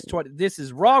 0 sacks 20. This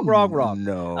is wrong.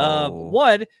 No.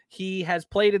 One, he has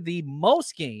played in the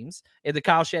most games in the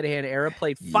Kyle Shanahan era,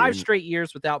 played 5 straight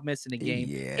years without missing a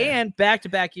game, and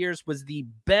back-to-back years was the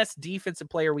best defensive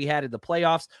player we had in the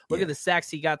playoffs. Look at the sacks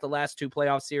he got the last 2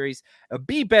 playoff series.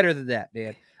 Be better than that,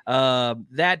 man.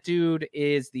 That dude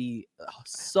is the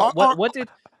what did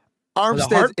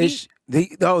Armstead is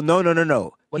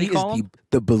no. What do you call him?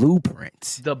 The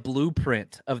blueprint. The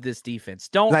blueprint of this defense.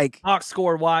 Don't box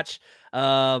score watch.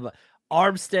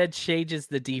 Armstead changes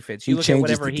the defense. You look at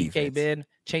whatever he came in,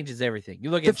 changes everything. You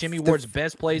look at Jimmy Ward's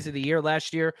best plays of the year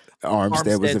last year.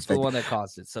 Armstead's the one that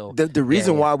caused it. So the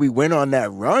reason why we went on that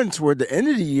run toward the end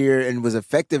of the year and was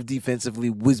effective defensively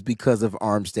was because of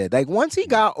Armstead. Like, once he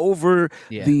got over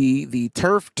the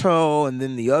turf toe and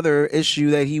then the other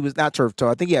issue that he was not turf toe,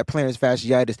 I think he had plantar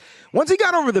fasciitis. Once he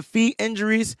got over the feet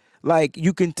injuries, like,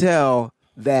 you can tell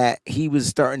that he was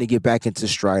starting to get back into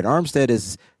stride. Armstead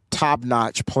is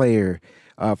top-notch player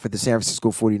for the San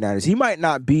Francisco 49ers. He might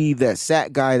not be that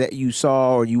sack guy that you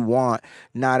saw or you want.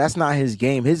 Nah, that's not his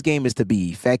game. His game is to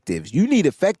be effective. You need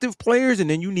effective players, and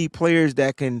then you need players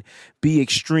that can be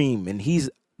extreme, and he's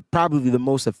probably the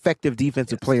most effective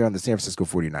defensive player on the San Francisco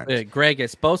 49ers. Greg,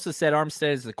 as Bosa said,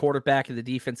 Armstead is the quarterback of the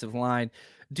defensive line.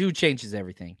 Dude changes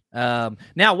everything.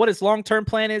 Now, what his long-term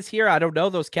plan is here, I don't know.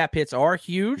 Those cap hits are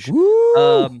huge.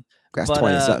 That's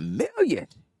 20-something million.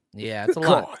 Yeah, it's a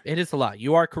lot. It is a lot.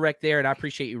 You are correct there, and I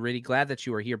appreciate you, really glad that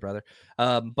you are here, brother.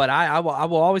 But I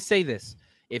will always say this.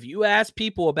 If you ask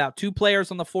people about two players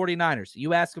on the 49ers,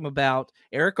 you ask them about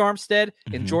Eric Armstead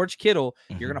and George Kittle,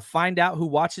 you're going to find out who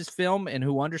watches film and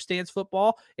who understands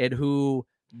football and who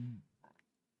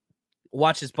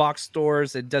watches box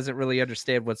stores and doesn't really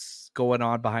understand what's going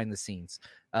on behind the scenes.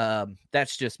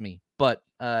 That's just me, but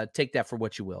take that for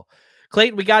what you will.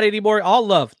 Clayton, we got any more? All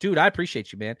love. Dude, I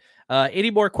appreciate you, man.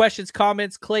 Any more questions,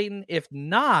 comments, Clayton? If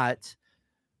not,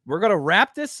 we're going to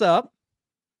wrap this up.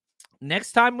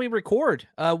 Next time we record,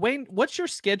 Wayne, what's your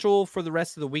schedule for the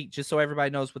rest of the week, just so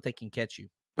everybody knows what they can catch you?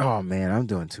 Oh, man, I'm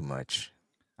doing too much.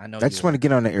 I know. I just want to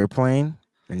get on the airplane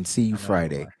and see you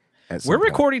Friday. We're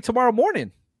recording tomorrow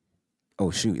morning. Oh,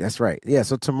 shoot. That's right. Yeah,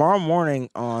 so tomorrow morning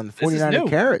on 49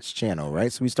 Carats channel,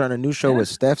 right? So we start a new show with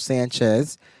Steph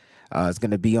Sanchez. It's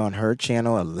going to be on her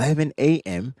channel, 11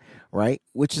 a.m., right?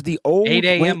 Which is the old 8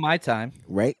 a.m. my time.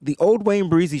 Right? The old Wayne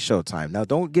Breezy show time. Now,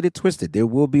 don't get it twisted. There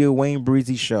will be a Wayne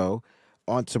Breezy show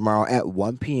on tomorrow at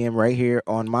 1 p.m. right here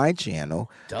on my channel.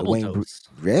 Double dose.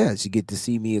 Yes, you get to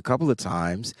see me a couple of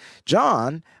times.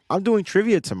 John, I'm doing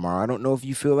trivia tomorrow. I don't know if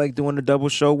you feel like doing a double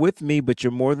show with me, but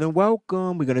you're more than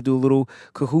welcome. We're going to do a little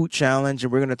Kahoot challenge,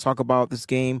 and we're going to talk about this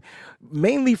game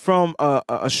mainly from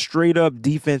a straight-up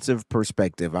defensive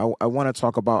perspective. I want to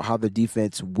talk about how the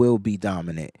defense will be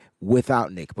dominant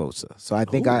without Nick Bosa. So I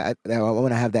think I want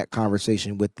to have that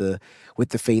conversation with the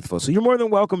faithful. So you're more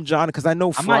than welcome, John, because I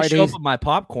know Fridays. I might show up with my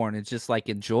popcorn and just like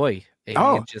enjoy.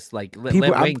 And just like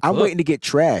people, I'm waiting to get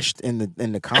trashed in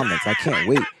the comments. I can't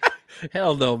wait.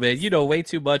 Hell no, man. You know way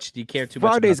too much. You care too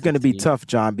much. Friday's going to be tough,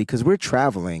 John, because we're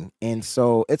traveling, and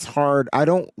so it's hard. I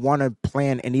don't want to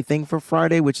plan anything for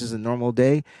Friday, which is a normal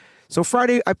day. So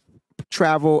Friday, I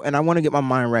travel, and I want to get my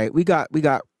mind right. We got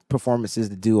performances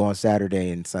to do on Saturday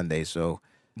and Sunday. So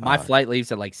my flight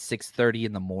leaves at like 6:30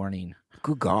 in the morning.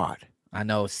 Good God. I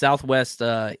know. Southwest,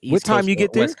 East what time Coast, you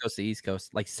get there? West Coast to East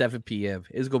Coast, like 7 p.m.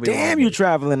 It's going to be damn, you're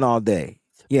traveling all day.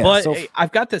 Yeah, but hey,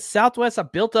 I've got the Southwest. I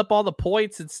built up all the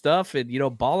points and stuff,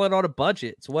 and balling on a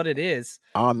budget. It's what it is.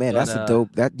 Oh man, that's a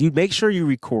dope. That you make sure you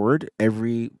record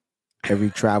every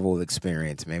travel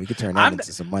experience, man. We could turn that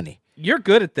into some money. You're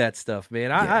good at that stuff,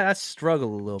 man. Yeah. I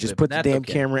struggle a little bit. Just put the damn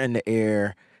camera in the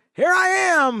air. Here I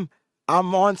am.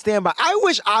 I'm on standby. I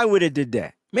wish I would have did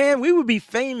that, man. We would be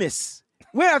famous.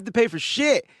 We don't have to pay for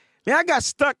shit, man. I got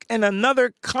stuck in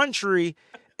another country.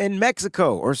 In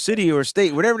Mexico or city or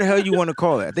state, whatever the hell you want to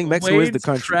call it. I think Mexico is the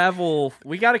country. Travel.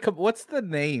 We got to come. What's the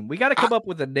name? We got to come up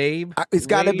with a name. It's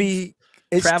got to be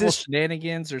travel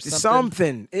shenanigans or something.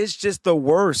 Something. It's just the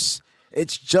worst.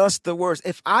 It's just the worst.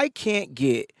 If I can't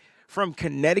get from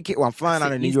Connecticut, I'm flying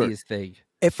out of New York. Thing.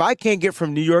 If I can't get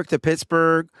from New York to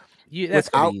Pittsburgh,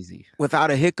 that's easy without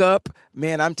a hiccup,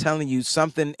 man. I'm telling you,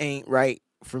 something ain't right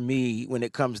for me when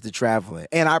it comes to traveling.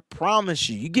 And I promise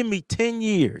you, give me 10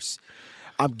 years.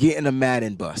 I'm getting a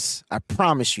Madden bus. I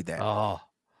promise you that. Oh,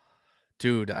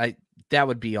 dude, that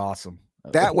would be awesome.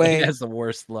 That way, he has the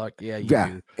worst luck. Yeah, you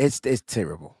do. It's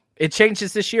terrible. It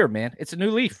changes this year, man. It's a new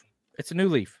leaf. It's a new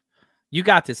leaf. You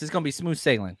got this. It's gonna be smooth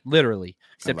sailing, literally.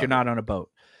 Except you're not on a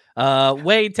boat.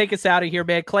 Wade, take us out of here,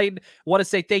 man. Clayton, want to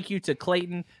say thank you to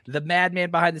Clayton, the madman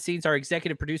behind the scenes, our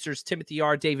executive producers, Timothy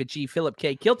R, David G, Philip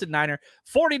K, Kilton Niner,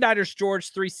 49ers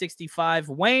George 365.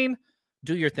 Wayne,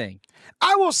 do your thing.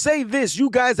 I will say this. You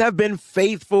guys have been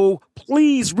faithful.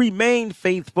 Please remain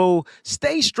faithful.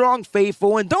 Stay strong,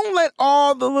 faithful. And don't let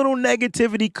all the little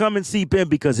negativity come and seep in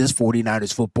because it's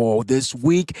 49ers football this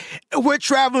week. We're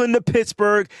traveling to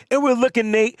Pittsburgh and we're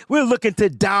looking to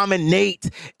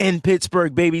dominate in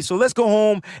Pittsburgh, baby. So let's go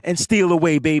home and steal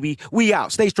away, baby. We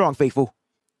out. Stay strong, faithful.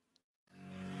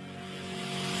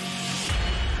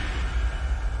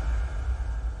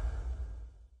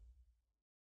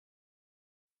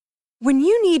 When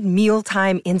you need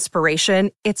mealtime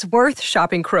inspiration, it's worth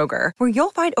shopping Kroger, where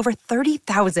you'll find over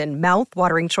 30,000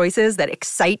 mouth-watering choices that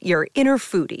excite your inner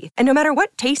foodie. And no matter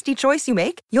what tasty choice you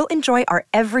make, you'll enjoy our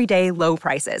everyday low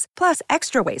prices, plus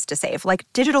extra ways to save, like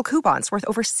digital coupons worth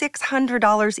over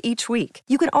 $600 each week.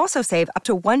 You can also save up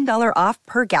to $1 off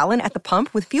per gallon at the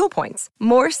pump with fuel points.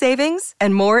 More savings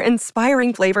and more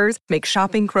inspiring flavors make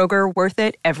shopping Kroger worth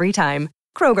it every time.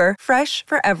 Kroger, fresh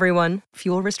for everyone.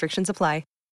 Fuel restrictions apply.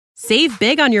 Save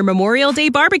big on your Memorial Day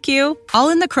barbecue, all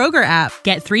in the Kroger app.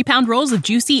 Get 3-pound rolls of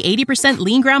juicy 80%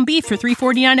 lean ground beef for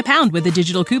 $3.49 a pound with a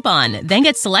digital coupon. Then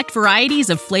get select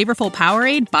varieties of flavorful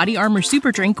Powerade, Body Armor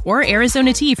Super Drink, or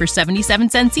Arizona tea for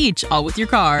 77 cents each, all with your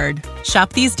card.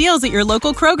 Shop these deals at your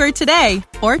local Kroger today,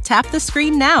 or tap the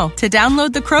screen now to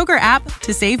download the Kroger app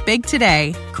to save big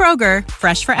today. Kroger,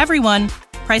 fresh for everyone.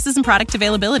 Prices and product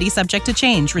availability subject to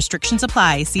change. Restrictions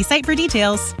apply. See site for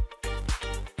details.